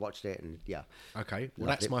 and Yeah. I watched it, and yeah. Okay, well Loved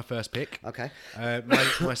that's it. my first pick. Okay.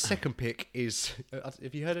 My second pick is.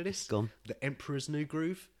 Have you heard of this? Go on. The Emperor's New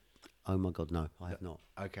Groove. Oh my God, no, I have not.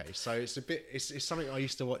 Okay, so it's a bit. It's something I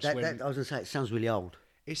used to watch That, when I was gonna say it sounds really old.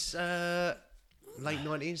 it's late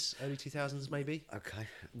 90s, early 2000s maybe. Okay.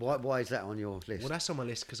 Why is that on your list? Well, that's on my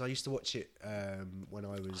list because I used to watch it when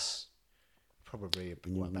I was probably about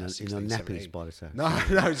in 16, your napping 17. by the sound. No,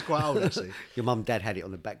 it's quite old actually. Your mum and dad had it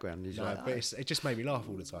on the background. And No, like, but it just made me laugh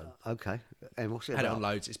all the time. okay. And what's it I had it about? on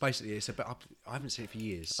loads. It's about. I haven't seen it for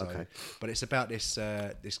years. So, Okay. but it's about this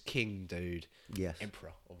this king dude. Yes.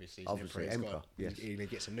 Emperor, obviously. He's Obviously, an emperor, He's got- yes. he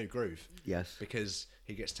gets a new groove. Yes. Because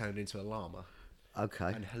he gets turned into a llama, Okay.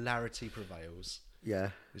 and hilarity prevails.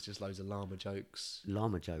 Yeah. There's just loads of llama jokes.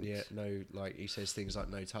 Llama jokes. Yeah, no, like he says things like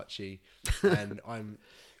 "no touchy," and I'm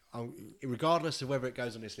regardless of whether it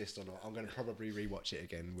goes on this list or not, I'm going to probably rewatch it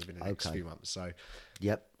again within the next Okay. few months. So,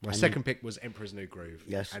 Yep. my And second pick was Emperor's New Groove.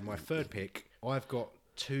 Yes. and my third pick, I've got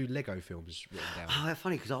 2 Lego films written down. Oh, that's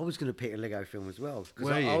funny because I was going to pick a Lego film as well. 'Cause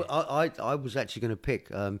Were you? I was actually going to pick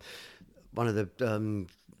one of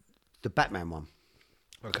the Batman one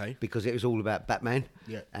Okay, because it was all about Batman.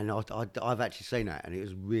 Yeah. And I've actually seen that and it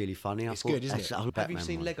was really funny. I it's thought, good, isn't that's it? the whole Have you Batman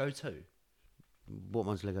seen one. Lego 2? What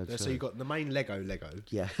one's Lego? So 2? you got the main Lego.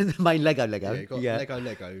 Yeah, the main Lego. Yeah, you got Yeah. Lego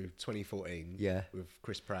 2014. Yeah. with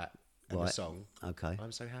Chris Pratt and the Right. song. Okay.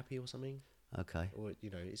 I'm so happy or something. Okay. Or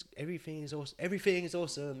it's everything is awesome. Everything is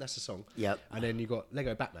awesome. That's the song. Yep. And then you got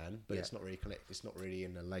Lego Batman, but Yeah. it's not really It's not really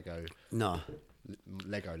in the Lego. No.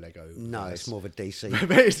 Lego. No, verse. it's more of a DC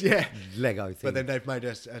But it's, yeah. Lego thing. But then they've made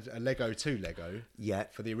a Lego 2 Lego. Yeah.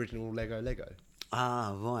 For the original Lego.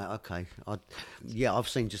 Ah, right. Okay. I've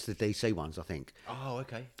seen just the DC ones, I think, Oh,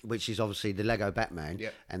 okay. which is obviously the Lego Batman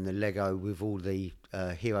Yep. and the Lego with all the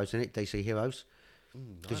heroes in it, DC heroes. I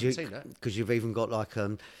haven't seen that. Because you've even got like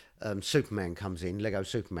Superman comes in, Lego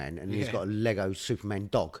Superman, and he's Yeah. got a Lego Superman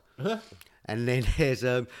dog. And then there's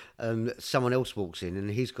someone else walks in, and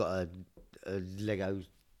he's got a Lego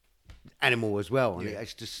animal as well, and Yeah.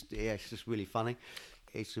 it's just really funny.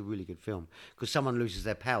 It's a really good film because someone loses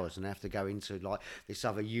their powers and they have to go into like this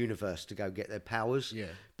other universe to go get their powers Yeah.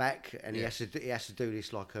 back, and Yeah. he has to do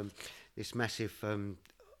this like this massive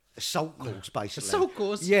assault course basically. Assault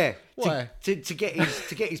course? Yeah. Why? To get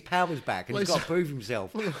his powers back, and Well, he's got to it's- prove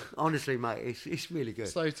himself. Honestly, mate, it's really good.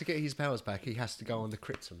 So to get his powers back, he has to go on the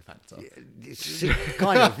Krypton factor. It's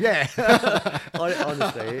kind of, yeah.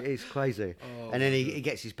 Honestly, it's crazy. Oh, and then he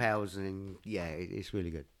gets his powers, and then, yeah, it's really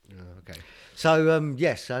good. Oh, okay. So,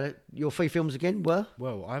 yes, your 3 films again were?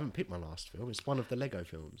 Well, I haven't picked my last film. It's one of the Lego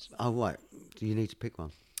films. Oh, right. Do you need to pick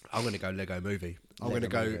one? I'm going to go Lego Movie. I'm Lego going to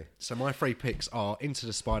go. Movie. So my 3 picks are Into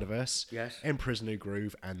the Spider-Verse, Yes. Emperor's New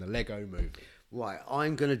Groove, and the Lego Movie. Right,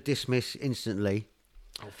 I'm going to dismiss instantly.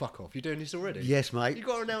 Oh, fuck off. You're doing this already? Yes, mate. You've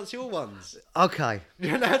got to announce your ones. Okay.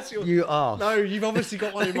 You announce your... You are. No, you've obviously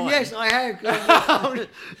got one in mind. Yes, I have.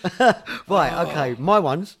 Right, okay. My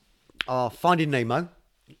ones are Finding Nemo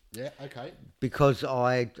Yeah, okay. because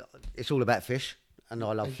it's all about fish, and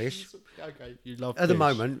I love fish. Okay, you love At the fish.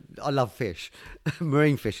 moment, I love fish,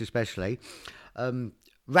 marine fish especially.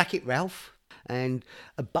 Wreck-It Ralph and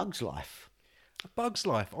A Bug's Life. A Bug's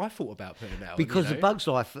Life. I thought about putting that on, Because you A know. Bug's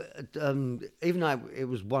Life, even though it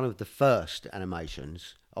was one of the first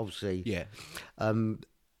animations, obviously, Yeah.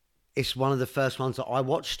 it's one of the first ones that I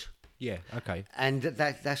watched, Yeah, okay. and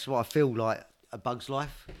that's what I feel like A Bug's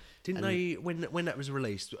Life. Didn't they, when that was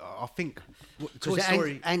released, I think Toy Because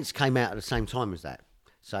Story... Ants came out at the same time as that,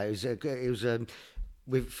 so it was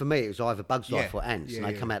for me it was either Bug's Life Yeah. or Ants, Yeah, and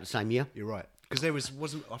they yeah. come out the same year. You're right. Because there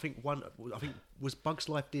wasn't, I think was Bugs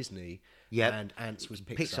Life Disney Yep. and Ants was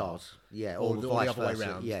Pixar. Pixar's, yeah, or or the vice other way versa,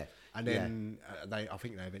 around. yeah. And then I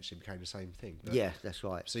think they eventually became the same thing. But- Yeah, that's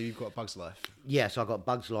right. So you've got Bugs Life. Yes, I got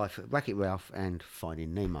Bug's Life, Wreck-It Ralph, and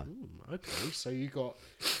Finding Nemo. Okay, so you got,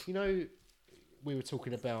 we were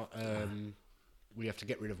talking about we have to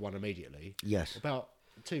get rid of one immediately. Yes. About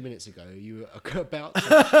 2 minutes ago, you were about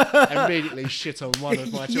to immediately shit on one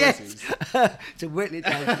of my choices. Yes, to whittle it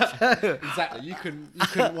down. Exactly. You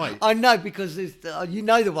couldn't wait. I know because you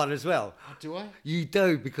know the one as well. Do I? You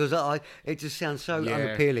do because it just sounds so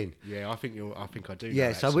unappealing. Yeah, I think I do. Yeah.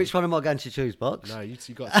 know, So actually. which one am I going to choose, Box? No, you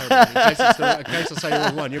got to tell me. In case I say the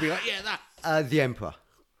wrong one, you'll be like, yeah, that. The Emperor.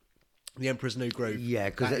 The Emperor's New Groove. Yeah,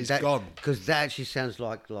 because that is gone. Because that actually sounds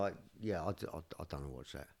like yeah. I don't know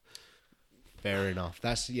what's that. Fair enough.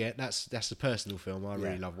 That's a personal film. I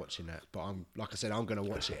really Yeah. love watching that. But I'm like I said, I'm going to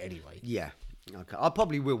watch it anyway. Yeah. Okay. I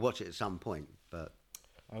probably will watch it at some point, but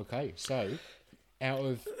Okay, so out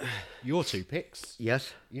of your 2 picks,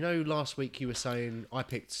 yes. last week you were saying one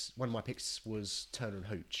of my picks was Turner and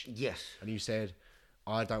Hooch, Yes. and you said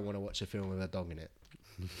I don't want to watch a film with a dog in it.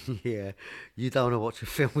 Yeah. You don't want to watch a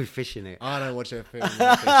film with fish in it. I don't watch a film with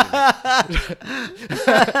a fish in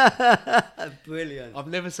it. Brilliant. I've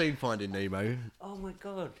never seen Finding Nemo. Oh my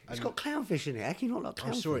god. It's got clownfish in it. How can you not like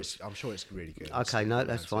clownfish? I'm sure it's really good. Okay, no,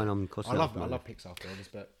 that's fine. I'm I love Pixar films,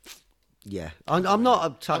 but Yeah, I'm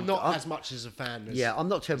not. I'm not as much as a fan. As, Yeah, I'm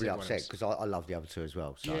not terribly as everyone upset else. because I love the other 2 as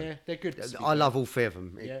well. So Yeah, they're good. I love all 3 of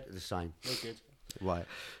them. Yeah. The same. They're good. Right.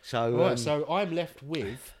 So. Right, so I'm left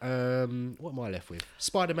with what am I left with?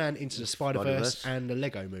 Spider-Man Into the Spider-Verse Spider-Verse. and the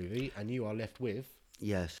Lego Movie, and you are left with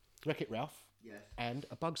Yes. Wreck-It Ralph. Yes. And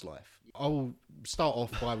A Bug's Life. I'll start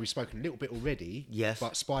off by we've spoken a little bit already. Yes.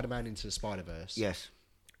 But Spider-Man Into the Spider-Verse. Yes.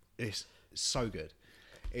 It's so good.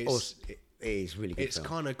 It is really good. It's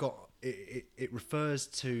kind of got it refers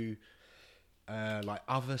to like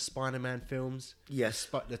other Spider-Man films. Yes.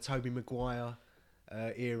 But the Tobey Maguire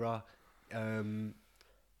era.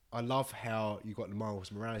 I love how you got the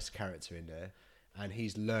Miles Morales character in there, and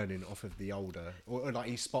he's learning off of the older, or like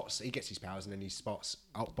he gets his powers, and then he spots.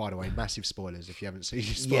 Oh, by the way, massive spoilers if you haven't seen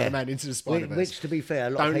Spider-Man Into the Spider-Verse. Which, to be fair, a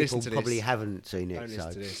lot Don't of listen people to probably this. haven't seen it. Don't so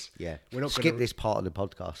listen to this. yeah, We're not skip gonna- this part of the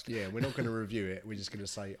podcast. Yeah, we're not going to review it. We're just going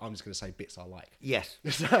to say. I'm just going to say bits I like. Yes,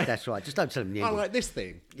 that's right. Just don't tell them the I ending. like this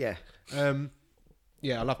thing. Yeah.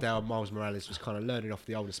 Yeah, I loved how Miles Morales was kind of learning off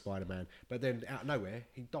the older Spider-Man, but then out of nowhere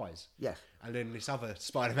he dies. Yes. And then this other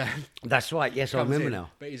Spider-Man That's right. Yes, I comes remember in, now.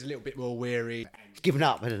 but he's a little bit more weary. He's given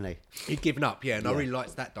up, hasn't he? He'd given up, yeah, and I really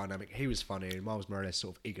liked that dynamic. He was funny, and Miles Morales'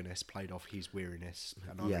 sort of eagerness played off his weariness,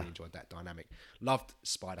 and I really enjoyed that dynamic. Loved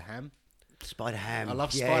Spider-Ham. Spider-Ham. I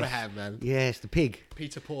love yes. Spider-Ham, man. Yes, the pig.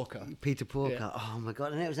 Peter Porker. Peter Porker. Yeah. Oh my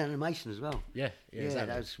god! And that was animation as well. Yeah, exactly.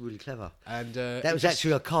 That was really clever. And That was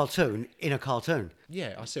actually a cartoon in a cartoon.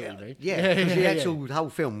 Yeah, I see what you mean. Yeah, because the actual whole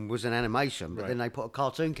film was an animation, but Right. then they put a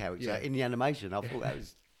cartoon character Yeah. in the animation. I thought that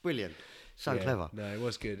was brilliant. So Yeah, clever. No, it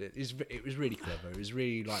was good. It was really clever. It was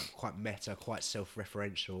really like quite meta, quite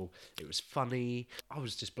self-referential. It was funny. I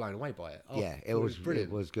was just blown away by it. Yeah, it was brilliant.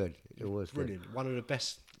 It was good. It was good. Brilliant. One of the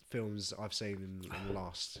best films I've seen in the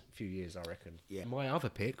last few years, I reckon. Yeah. My other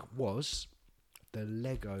pick was the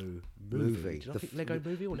Lego Movie. movie. Did I pick Lego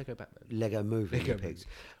movie or Lego Batman? Lego movie. Lego you picked.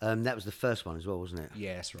 That was the first one as well, wasn't it?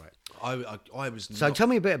 Yeah, that's right. I was So not- tell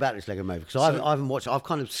me a bit about this Lego movie because I haven't watched. I've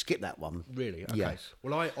kind of skipped that one. Really? Okay. Yes.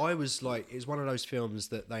 Well, I was like, it's one of those films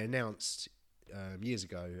that they announced years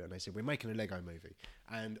ago, and they said we're making a Lego movie,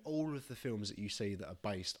 and all of the films that you see that are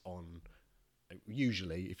based on,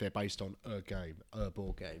 usually if they're based on a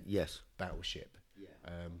board game, Yes. Battleship,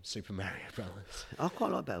 Super Mario Brothers. I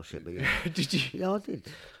quite like Battleship, but yeah. Did you? Yeah, I did.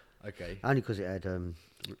 Okay. Only because it had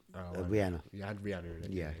Rihanna. You had Rihanna in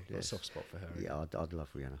it. Yeah, Got a yes. soft spot for her. Yeah, I'd love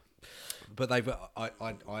Rihanna. But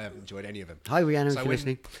I haven't enjoyed any of them. Hi, Rihanna, So if you're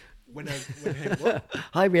listening. When what?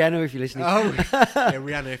 Hi, Rihanna, if you're listening. Oh, yeah,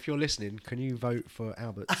 Rihanna, if you're listening, can you vote for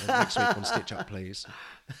Albert next week on Stitch Up, please?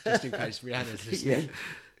 Just in case Rihanna's listening.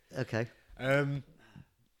 Yeah. Okay.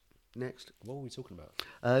 Next. What were we talking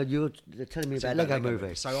about? You're telling me about Lego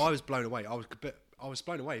movie. So I was blown away. I was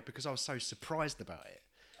blown away because I was so surprised about it.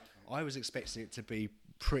 I was expecting it to be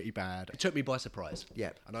pretty bad. It took me by surprise.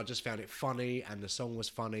 Yeah. And I just found it funny, and the song was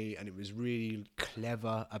funny, and it was really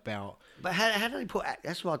clever about. But how do they put?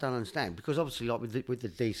 That's what I don't understand. Because obviously, like with the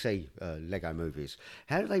DC Lego movies,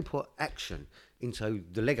 how do they put action into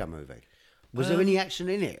the Lego movie? Was there any action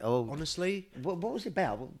in it? Or Honestly, what was it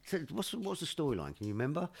about? What's the storyline? Can you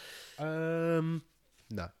remember? no.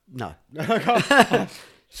 No.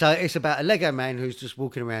 So it's about a Lego man who's just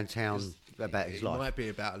walking around town about his It life. might be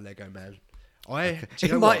about a Lego man. Do you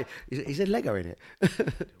It know might. what? Is there Lego in it?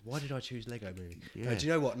 Why did I choose Lego Movie? Yeah. Do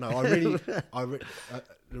you know what? No, I really,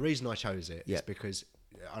 the reason I chose it Yeah. is because,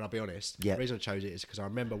 and I'll be honest, Yeah. the reason I chose it is because I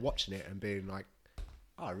remember watching it and being like,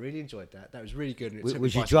 oh, I really enjoyed that. That was really good. And it took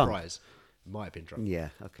Was me you by drunk? surprise. Might have been drunk. Yeah.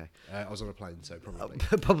 Okay. I was on a plane, so probably.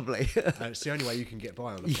 Probably. It's the only way you can get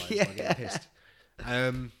by on a plane. Yeah. I get pissed.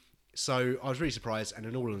 So I was really surprised, and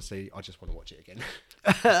in all honesty, I just want to watch it again.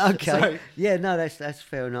 Okay. So- Yeah. No, that's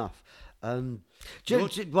fair enough. Do you know your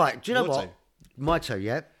what? two? My two.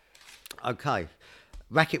 Yeah. Okay.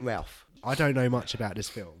 Wreck-It Ralph. I don't know much about this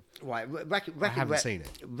film. Right. Wreck-It haven't seen it.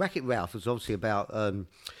 Wreck-It Ralph was obviously about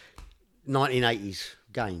 1980s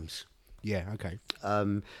games. Yeah. Okay.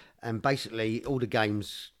 And basically all the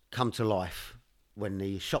games come to life when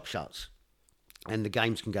the shop shuts, and the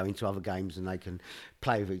games can go into other games and they can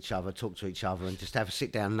play with each other, talk to each other, and just have a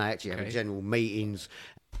sit down and they actually have Okay. general meetings.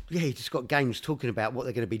 Yeah, you just got games talking about what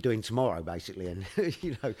they're going to be doing tomorrow, basically, and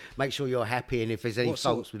make sure you're happy. And if there's any What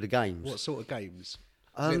sort- faults with the games, What sort of games?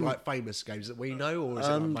 Is it like famous games that we know, or is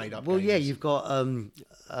it like made up? well, games? yeah, you've got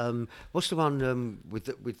what's the one with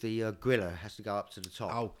the gorilla has to go up to the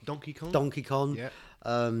top? Oh, Donkey Kong. Donkey Kong. Yeah.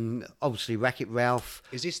 Obviously Wreck-It Ralph.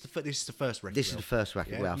 Is this this is the first Wreck-It This is Ralph? the first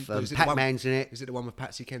Wreck-It Yeah? Ralph. Is it the one- Pac-Man's in it. Is it the one with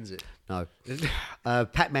Patsy Kensit? No.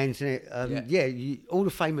 Pac-Man's in it. Yeah, all the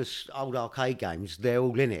famous old arcade games, they're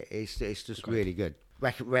all in it. It's just really good.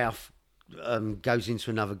 Wreck-It Ralph goes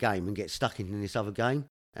into another game and gets stuck in this other game.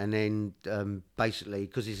 And then basically,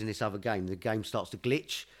 because he's in this other game, the game starts to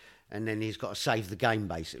glitch. And then he's got to save the game,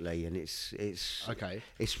 basically. And it's Okay.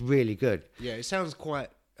 It's really good. Yeah, it sounds quite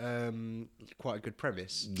a good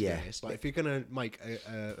premise. To Yeah. be honest. Like if you're gonna make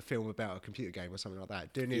a film about a computer game or something like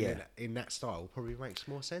that, doing it in that style probably makes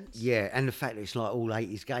more sense. Yeah, and the fact that it's like all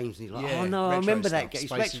 80s games, and he's like, Yeah, oh no, I retro remember that stuff, game.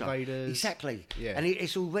 It's Space retro. Invaders. Exactly. Yeah. And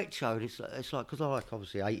it's all retro, and it's like, because I like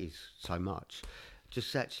obviously 80s so much,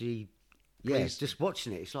 just actually, yeah, Please. just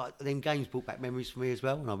watching it, it's like, them games brought back memories for me as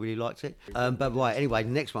well, and I really liked it. But right, anyway, the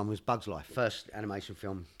next one was Bug's Life, first animation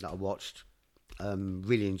film that I watched.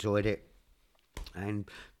 Really enjoyed it. And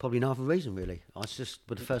probably no other reason, really. It's just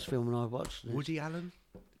the first film I watched. Woody Allen,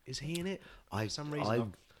 is he in it? For some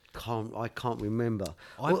reason, I can't remember.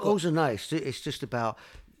 I've got- Also, no, it's just about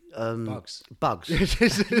Bugs. Bugs.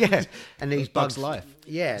 Yeah, and these Bugs' bugs. life.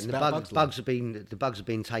 Yeah, It's and the about bugs Bugs' bugs have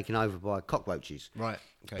been taken over by cockroaches. Right.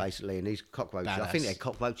 Okay. Basically, and these cockroaches, I Badass. think they're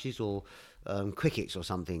cockroaches or crickets or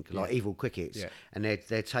something, like evil crickets, Yeah. and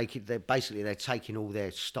they're taking all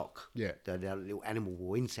their stock, Yeah. their little animal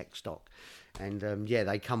or insect stock, and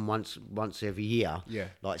they come once every year, Yeah.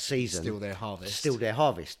 like season, Still their harvest. still their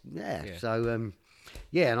harvest, yeah. Yeah. So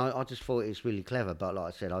and I just thought it was really clever, but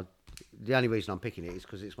like I said, the only reason I'm picking it is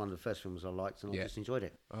because it's one of the first films I liked, and I Yeah. just enjoyed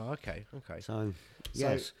it. Oh, okay. So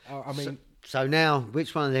yes, I mean, so now,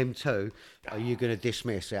 which one of them two are you going to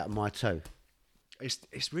dismiss out of my two?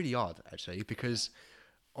 it's really hard actually because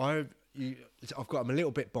I'm a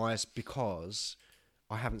little bit biased because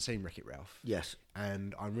I haven't seen Wreck-It Ralph. Yes,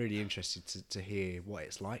 And I'm really interested to hear what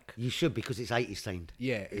it's like. you should, because it's 80s themed.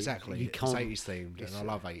 Yeah, exactly. You It's can't- 80s themed, and I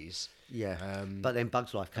love 80s. Yeah, but then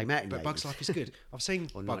Bugs Life came out in the But Bugs 80s. Life is good. I've seen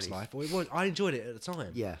Or Bugs 90s. Life. I enjoyed it at the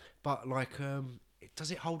time. Yeah. But like,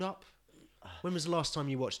 does it hold up? When was the last time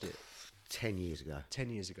you watched it? 10 years ago. 10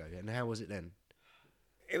 years ago. And how was it then?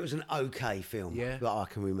 It was an okay film Yeah. that I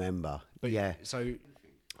can remember. But yeah, So,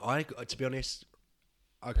 to be honest,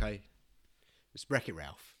 okay, it's Wreck-It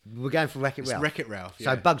Ralph. we're going for Wreck-It It's Ralph. Wreck-It Ralph. So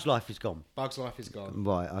Yeah. Bugs Life is gone. Bugs Life is gone.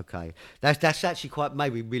 Right, okay. That's actually quite,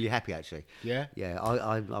 made me really happy, actually. Yeah? Yeah,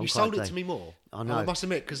 I'm You quite sold it glad. to me more. I know. I must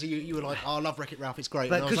admit, because you were like, oh, I love Wreck-It Ralph, it's great.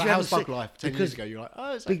 But And I was 'cause like, you how's haven't Bug seen- Life 10 years because- ago? You're like,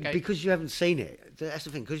 oh, it's Be- okay. Because you haven't seen it. That's the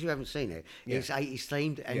thing. Because you haven't seen it, Yeah. it's 80s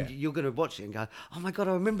themed, and Yeah. you're going to watch it and go, "Oh my god,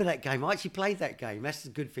 I remember that game. I actually played that game." That's the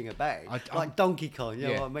good thing about it. I'm- Like Donkey Kong, you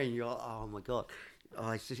know Yeah. what I mean? You're like, "Oh my god." Oh,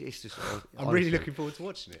 it's just I'm honestly. really looking forward to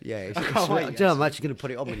watching it. Yeah, it's, I it's, can't wait. do you know, I'm actually going to put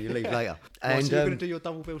it on when you leave later. And And so you're going to do your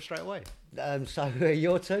double bill straight away? so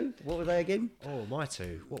your two, what were they again? Oh, my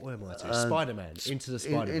two. What were my two? Spider-Man, Into the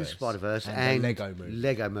Spider-Verse. In Spider-Verse and the Lego Movie.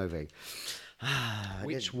 Lego Movie.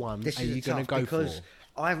 Which one This are is you going to tough go because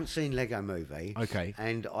for? I haven't seen Lego Movie. Okay.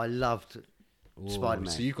 And I loved Ooh, Spider-Man.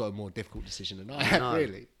 So you've got a more difficult decision than I I have, know,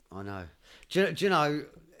 really. I know. Do you know,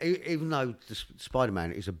 even though the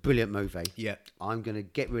Spider-Man is a brilliant movie, Yeah. I'm going to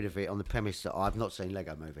get rid of it on the premise that I've not seen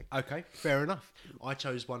Lego Movie. Okay, fair enough. I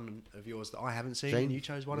chose one of yours that I haven't seen, and you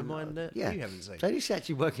chose one of mine that Yeah. you haven't seen. So this is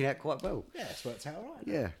actually working out quite well. Yeah, it's worked out all right.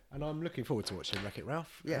 Yeah. And I'm looking forward to watching Wreck-It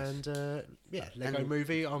Ralph. Yes. And Lego And-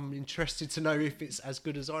 Movie, I'm interested to know if it's as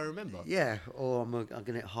good as I remember. Yeah, or I'm going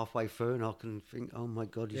to get halfway through and I can think, oh my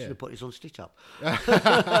God, you Yeah. should have put this on Stitch Up.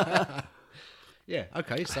 Yeah,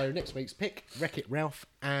 okay, so next week's pick, Wreck-It Ralph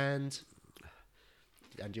and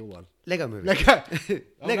your one. Lego Movie. Lego.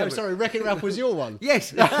 Oh, Lego no, Movie. sorry, Wreck-It Ralph was your one.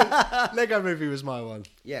 Yes. Lego Movie was my one.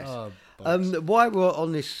 Yes. Oh, bollocks. While we're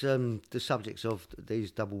on this, the subjects of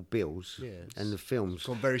these double bills Yes. and the films, It's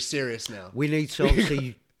gone very serious now. we need to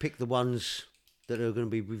obviously pick the ones that are going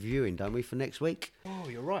to be reviewing, don't we, for next week? Oh,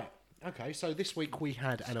 you're right. Okay, so this week we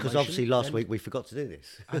had animation. Because obviously last and- week we forgot to do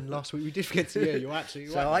this. And last week we did forget to. Yeah, you're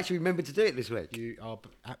absolutely So right. I actually remembered to do it this week. You are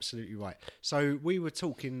absolutely right. So we were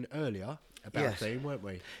talking earlier about Yes. a theme, weren't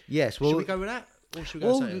we? Yes, well, should we go with that? Or should we go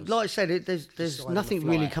well, sales? like I said, there's Decide on the nothing fly.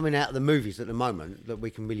 really coming out of the movies at the moment that we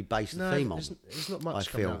can really base the No, theme on. there's not much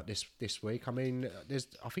I coming feel. out this week. I mean,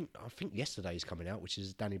 I think yesterday's coming out, which is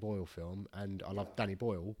a Danny Boyle film, and I love Danny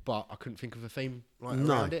Boyle, but I couldn't think of a theme No.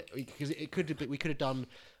 around it because we could have done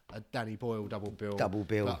a Danny Boyle double bill. Double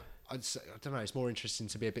bill. But I don't know. It's more interesting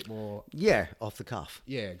to be a bit more. Yeah, off the cuff.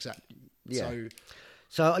 Yeah, exactly. Yeah.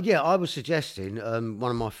 So yeah, I was suggesting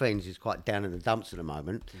one of my friends is quite down in the dumps at the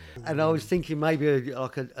moment, and I was thinking maybe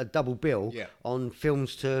a double bill Yeah. on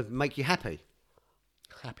films to make you happy.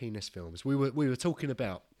 Happiness films. We were talking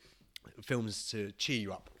about films to cheer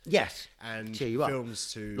you up. Yes, And cheer you up.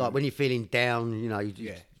 films to Like when you're feeling down, you know,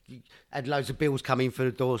 Yeah. you had loads of bills come in for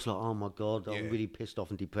the door. It's like, oh my God, I'm Yeah. really pissed off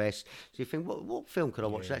and depressed. So you think, what film could I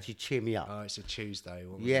watch to actually cheer me up? Oh, it's a Tuesday.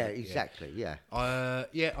 What was Yeah, it? exactly. Yeah,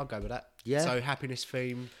 Yeah, I'll go with that. Yeah? So happiness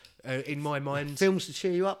theme. In my mind, films to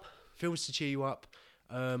cheer you up. films to cheer you up.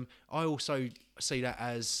 I also see that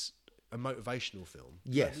as a motivational film.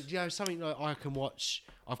 Yes. You know, something that I can watch.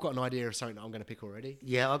 I've got an idea of something that I'm going to pick already.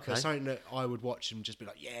 Yeah, okay. But something that I would watch and just be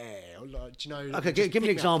like, yeah. Or like, do you know? Okay, just give me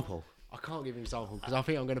an pick up- example. I can't give an example because I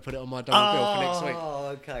think I'm going to put it on my double bill for next week. Oh,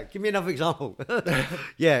 okay. Give me another example. Films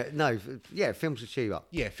to cheer you up.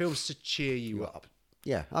 Yeah, films to cheer you up.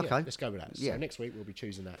 Yeah, Yeah, okay. let's go with that. So Yeah. next week we'll be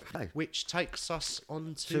choosing that. Okay. Which takes us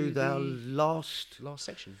on To the last, last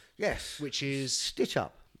section, yes, which is Stitch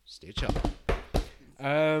Up. Stitch Up.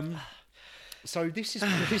 So this is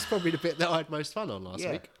probably the bit that I had most fun on last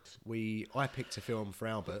Yeah. week. I picked a film for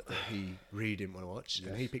Albert that he really didn't want to watch,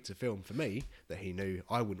 and he picked a film for me that he knew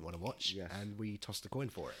I wouldn't want to watch, Yes. and we tossed a coin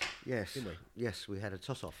for it. Yes, Didn't we? Yes, we had a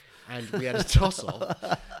toss off. And we had a toss off.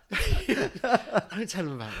 Don't tell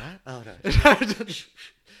him about that. Oh no.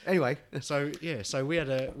 Anyway, So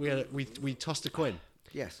we tossed a coin.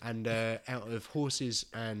 yes, And out of horses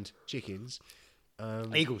and chickens,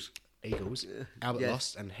 Eagles. Eagles. Albert yes.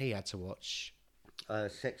 lost, and he had to watch.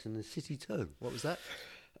 Sex and the City 2. What was that?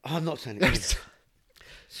 I'm not saying it. Is.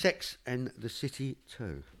 Sex and the City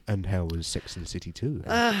 2. And how was Sex and the City 2?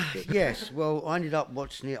 Yes, well, I ended up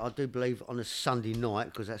watching it, I do believe, on a Sunday night,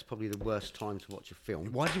 because that's probably the worst time to watch a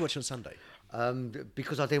film. Why did you watch it on Sunday?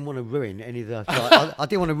 Because I didn't want to ruin any of the... I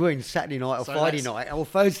didn't want to ruin Saturday night or So Friday night or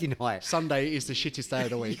Thursday night. Sunday is the shittest day of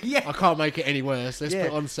the week. Yeah. I can't make it any worse. Let's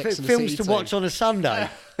put on Sex and the films City to watch 2. on a Sunday.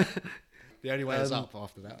 The only way is up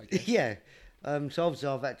after that, I guess. Yeah. So obviously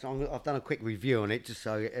I've done a quick review on it just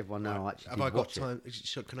so everyone knows I actually Have did I got watch time?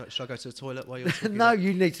 Should I go to the toilet while you're talking? No,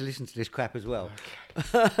 you need to listen to this crap as well.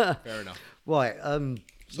 Fair enough. Right.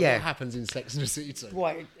 So Yeah. what happens in Sex and the City 2?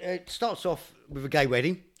 Right. It starts off with a gay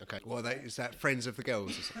wedding. Okay. Well, is that friends of the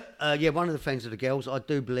girls? Or something? Yeah, one of the friends of the girls. I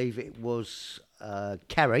do believe it was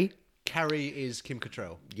Carrie. Carrie is Kim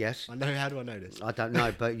Cattrall. Yes. I know. How do I know this? I don't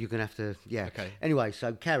know, but you're gonna have to. Yeah. Okay. Anyway,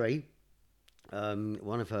 so Carrie,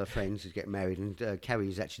 one of her friends is getting married, and Carrie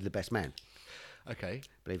is actually the best man. Okay.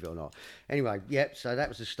 Believe it or not. Anyway, yep. So that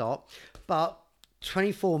was the start. But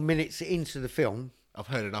 24 minutes into the film, I've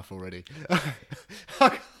heard enough already.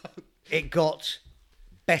 it got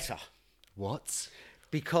better What?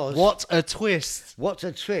 because What a twist! What's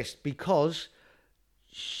a twist? Because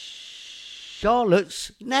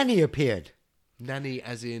Charlotte's nanny appeared, Nanny,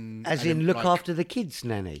 as in look like, after the kids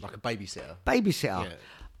nanny, like a babysitter. babysitter. Yeah.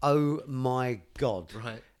 Oh my God!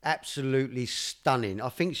 Right. Absolutely stunning. I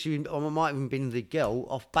think she might have even been the girl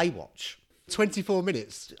off Baywatch. 24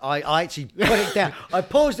 minutes. I actually put it down. I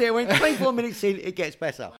paused it. Went 24 minutes in. It gets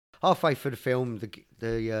better. Halfway through the film,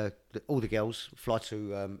 all the girls fly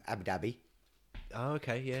to Abu Dhabi, Oh,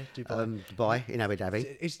 okay, yeah. Dubai. Dubai in Abu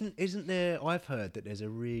Dhabi. Isn't there? I've heard that there's a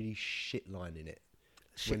really shit line in it.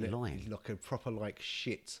 Shit When line? like a proper like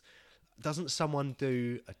shit. Doesn't someone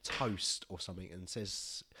do a toast or something and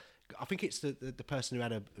says? I think it's the person who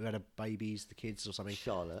had a babies, the kids or something.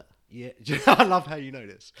 Charlotte. Yeah, I love how you know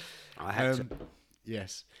this. I had to.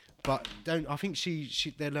 Yes, but I think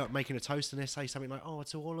they're like making a toast and they say something like, "Oh,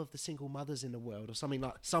 to all of the single mothers in the world," or something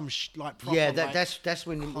like like proper, Yeah, like, that's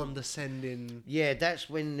when. condescending. Yeah, that's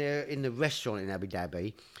when they're in the restaurant in Abu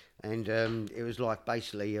Dhabi, and it was like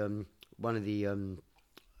basically one of the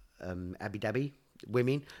Abu Dhabi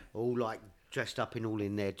women, all like dressed up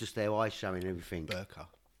in just their eyes showing everything. Burqa.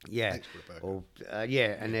 Yeah, Thanks for the burqa. or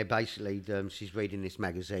yeah, and they're basically she's reading this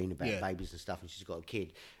magazine about Yeah. babies and stuff, and she's got a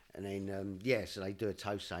kid, and then so they do a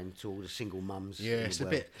toast saying to all the single mums. Yeah, in it's the a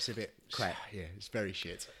world. bit crap. Yeah, it's very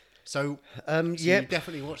shit. So, Yeah. you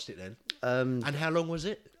definitely watched it then. And how long was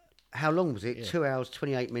it? How long was it? Yeah. 2 hours,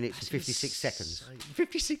 28 minutes, and 56 seconds.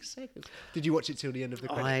 56 seconds. Did you watch it till the end of the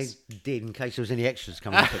I credits? did, in case there was any extras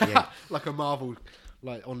coming up at the end. Like a Marvel,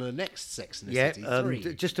 like on the next Sex and the Yeah, City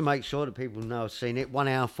 3. just to make sure that people know I've seen it. 1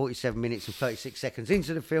 hour, 47 minutes, and 36 seconds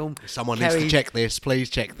into the film. Someone needs to check this. Please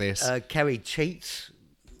check this. Carrie cheats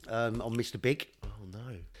on Mr. Big. Oh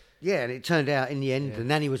no. Yeah, and it turned out in the end the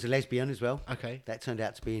nanny was a lesbian as well. Okay. That turned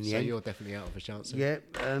out to be in the So end. you're definitely out of a chance. Then.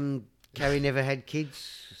 Yeah, Carrie never had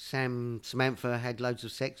kids. Samantha had loads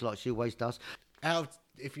of sex like she always does.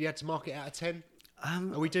 If you had to mark it out of 10,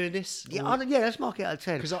 are we doing this? Yeah, let's mark it out of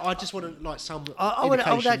 10. Because I just want to like some I would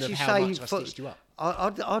indication actually of how say much I stitched you up.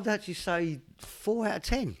 I'd actually say 4 out of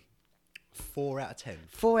 10. 4 out of 10.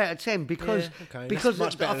 4 out of 10 because That's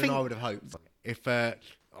much better I think than I would have hoped. If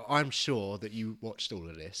I'm sure that you watched all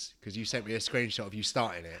of this because you sent me a screenshot of you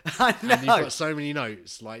starting it. I know. And you've got so many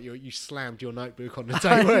notes. Like you slammed your notebook on the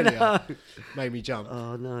table earlier. Made me jump.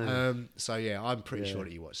 Oh, no. So yeah, I'm pretty sure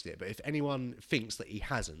that you watched it. But if anyone thinks that he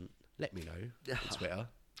hasn't, let me know on Twitter,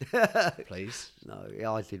 please. No,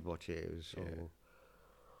 yeah, I did watch it. It was all...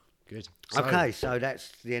 Good. So, Okay, so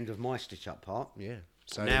that's the end of my stitch up part. Yeah.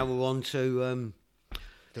 So Now we're on to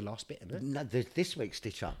the last bit, isn't it? this week's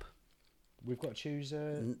stitch up. We've got to choose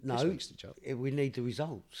No, this week's stitch up. we need the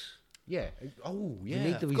results. Yeah. Oh, yeah.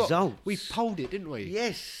 need the I forgot. results. We polled it, didn't we?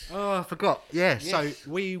 Yes. Oh, I forgot. Yeah. Yes. So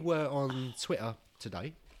we were on Twitter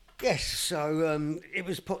today. Yes, so it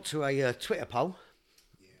was put to a Twitter poll.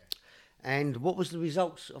 Yeah. And what was the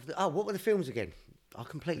results of what were the films again? I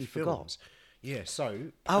completely forgot. Films. Yeah.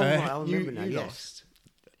 So. Oh, right, I remember now, You yes. lost.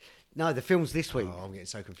 No, the films this week. Oh, I'm getting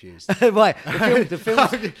so confused. Right,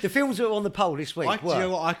 the films that were on the poll this week Do you know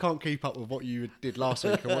were... what? I can't keep up with what you did last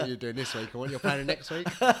week and what you're doing this week and what you're planning next week.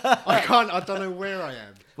 I can't. I don't know where I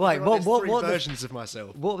am. Right, I feel like what there's three the- versions of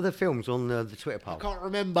myself? What were the films on the Twitter poll? I can't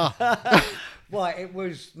remember. Right, it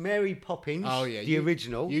was Mary Poppins, Oh yeah, the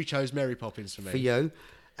original, You chose Mary Poppins for me. for you,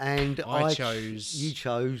 and I chose- You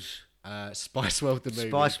chose Spice World the movie.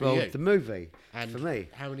 Spice for World, you. the movie, And for me.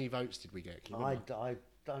 how many votes did we get? Can you I remember?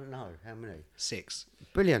 don't know. How many? 6.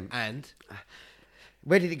 Brilliant. And,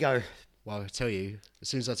 Where did it go? well, I'll tell you, as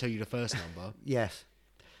soon as I tell you the first number, Yes.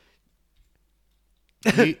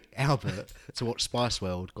 Albert, to watch Spice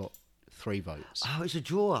World, got 3 votes. Oh, it's a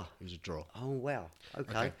draw. It was a draw. Oh, wow.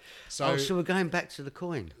 Okay. Okay. So we're going back to the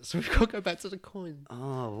coin. So we've got to go back to the coin. Oh,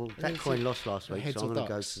 well, then that coin see- lost last week, heads so I'm or going to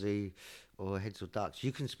go ducks? to the heads or ducks.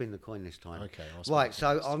 You can spin the coin this time. Okay, I'll spin Right, the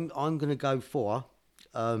so coin I'm going to go for.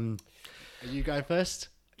 Are you going first?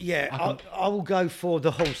 Yeah, I will go for the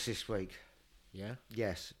horse this week. Yeah.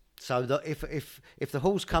 Yes. So if the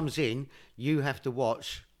horse comes in, you have to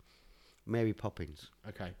watch Mary Poppins,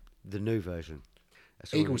 Okay. the new version.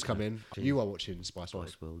 That's all Eagles I'm come gonna- in. You are watching Spice World.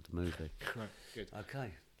 Spice World, the movie. Right, good. Okay.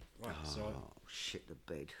 Right, so. Oh shit, the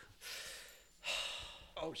bed.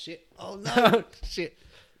 Oh, shit. Oh no. Shit.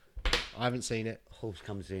 I haven't seen it. Horse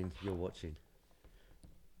comes in, you're watching.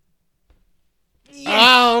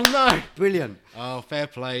 Oh, no. Brilliant. Oh, fair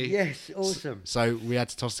play. Yes, awesome. So we had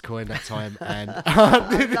to toss the coin that time, and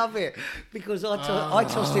I love it because I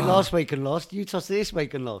tossed it last week and lost. You tossed it this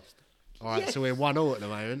week and lost. all right. So we're 1-1 at the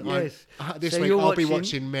moment. Yes. This So week you're I'll be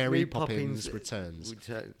watching watching Mary Mary Poppins, Poppins Returns.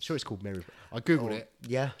 Returns. Sure, it's called Mary. I googled it.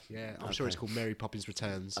 Yeah. Yeah, I'm sure it's Okay. called Mary Poppins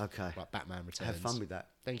Returns. Okay. Like Batman Returns. Have fun with that.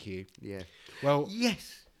 Thank you. Yeah. Well,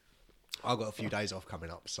 Yes. I've got a few days off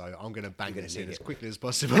coming up, so I'm going to bang You're this gonna in need as it. quickly as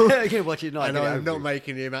possible. You're gonna watch it now. And get it I'm over not with.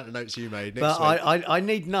 making the amount of notes you made next But week. I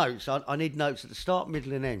need notes. I need notes at the start,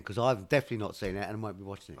 middle, and end because I've definitely not seen it and I won't be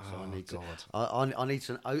watching it. So Oh, I need God. to. I need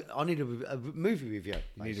some. I need a movie review.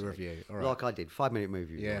 You need a basically. review, all right. Like I did, 5-minute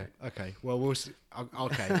movie review. Yeah. Okay. Well, we'll.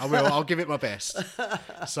 Okay. I will. I'll give it my best.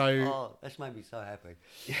 So. Oh, that's made me so happy.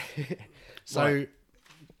 So. Right.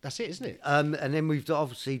 That's it, isn't it? And then we've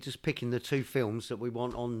obviously just picking the 2 films that we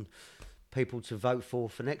want on people to vote for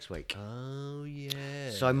next week. Oh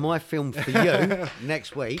yeah. So my film for you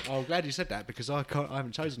next week. Oh, I'm glad you said that because I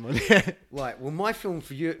haven't chosen one yet. Right. Well, my film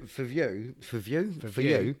for you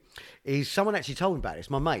you. is someone actually told me about this.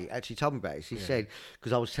 My mate actually told me about this. He said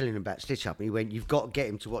because I was telling him about Stitch Up, and he went, "You've got to get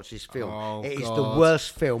him to watch this film. Oh, It is God. the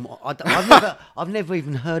worst film. I've never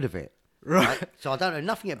even heard of it. Right. So I don't know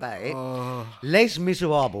nothing about it. Les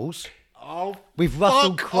Miserables Oh, with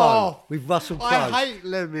Russell fuck Crowe. off. With Russell Crowe. I hate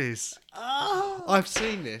Les Mis. Oh, I've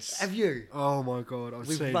seen this. have you? Oh my god, I've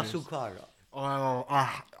With seen Russell this. Crowe.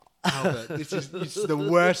 Albert, this is the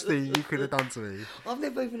worst thing you could have done to me. I've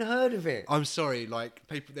never even heard of it. I'm sorry, like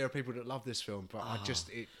there are people that love this film, but I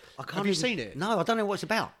just I can't have you even- seen it? No, I don't know what it's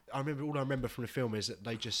about. I remember from the film is that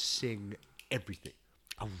they just sing everything.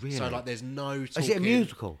 Oh, really? So like, there's no. Is it a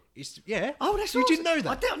musical? It's yeah. Oh, that's you awesome. didn't know that.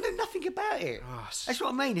 I don't know nothing about it. Oh, s- That's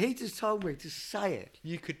what I mean. He just told me to say it.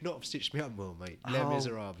 You could not have stitched me up more, mate. Les Oh.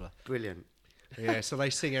 Miserables. Brilliant. Yeah, so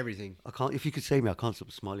they sing everything. I can't. If you could see me, I can't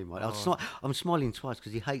stop smiling. Mate. I'm smiling twice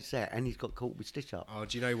because he hates that, and he's got caught with Stitch Up. Oh,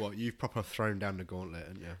 do you know what? You've proper thrown down the gauntlet,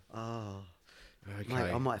 haven't you? Oh, Okay.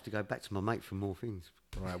 mate, I might have to go back to my mate for more things.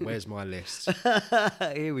 Right, where's my list?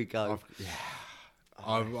 Here we go.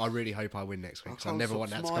 I really hope I win next week because I can't never stop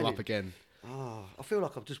want that to come smiling. up again. Oh, I feel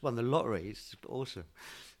like I've just won the lottery. It's awesome.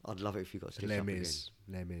 I'd love it if you got Stitch Les Up again.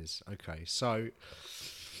 Mis. Okay, so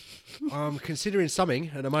I'm considering something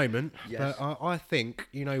at the moment, Yes. but I think,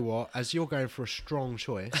 you know what, as you're going for a strong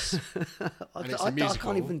choice, and it's a I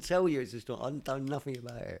musical, can't even tell you it's a story. I don't know nothing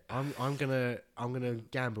about it. I'm gonna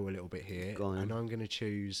gamble a little bit here, Go on. and I'm gonna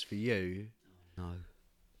choose for you, No.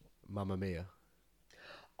 Mamma Mia.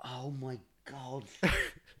 Oh my god.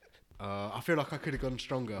 I feel like I could have gone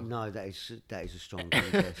stronger. No, that is a strong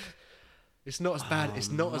contest. It's not as bad. It's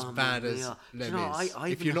not as Mamma bad as Mia. Les Do you know, Mis. I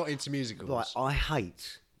If even- you're not into musicals, Right, I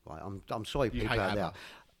hate. Right, I'm sorry, You people hate out there. ABBA.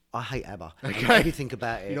 I hate ABBA. Okay. Everything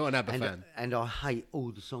about it. You're not an ABBA and, fan. and I hate all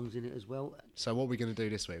the songs in it as well. So what are we going to do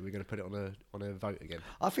this week? We're going to put it on a vote again.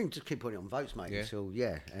 I think just keep putting it on votes, mate. Yeah? Until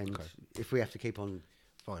and Okay. if we have to keep on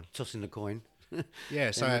Fine. tossing the coin.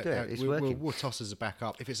 Yeah, so then we'll do it. It's working. we'll toss as a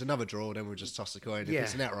backup. If it's another draw, then we'll just toss the coin. If Yeah.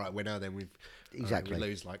 it's an outright winner, then Exactly. we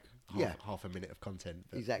lose like Yeah. half a minute of content.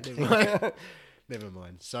 But Exactly. Never mind. Never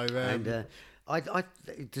mind. So and I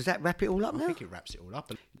does that wrap it all up I now? think it wraps it all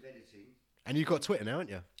up. And you've got Twitter now, haven't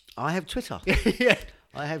you? I have Twitter. Yeah.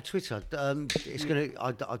 I have Twitter. It's gonna.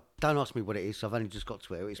 I don't ask me what it is. I've only just got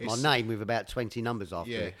Twitter. It's my It's- name with about 20 numbers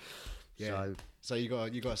after Yeah. it. Yeah. So you got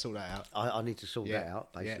to sort that out. I need to sort Yeah. that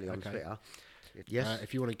out basically Yeah, on okay. Twitter. Yes,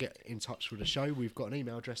 If you want to get in touch with the show, we've got an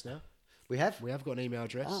email address now. we have. We have got an email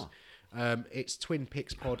address. Ah. It's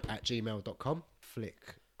twinpixpod@gmail.com.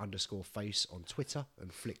 Flick_face on Twitter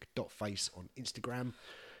and flick.face on Instagram.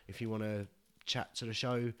 If you want to chat to the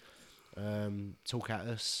show, talk at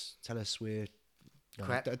us, tell us we're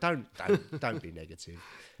crap. Don't be negative.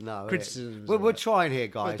 No, Criticisms. we're trying here,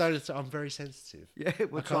 guys. I'm very sensitive. Yeah,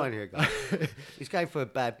 we're trying here, guys. He's going for a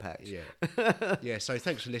bad patch. Yeah. Yeah, so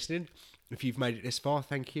thanks for listening. If you've made it this far,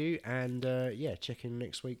 thank you. And check in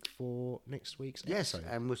next week for next week's Yes, episode.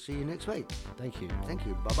 and we'll see you next week. Thank you. Thank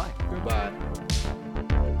you. Bye-bye.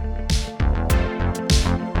 Goodbye.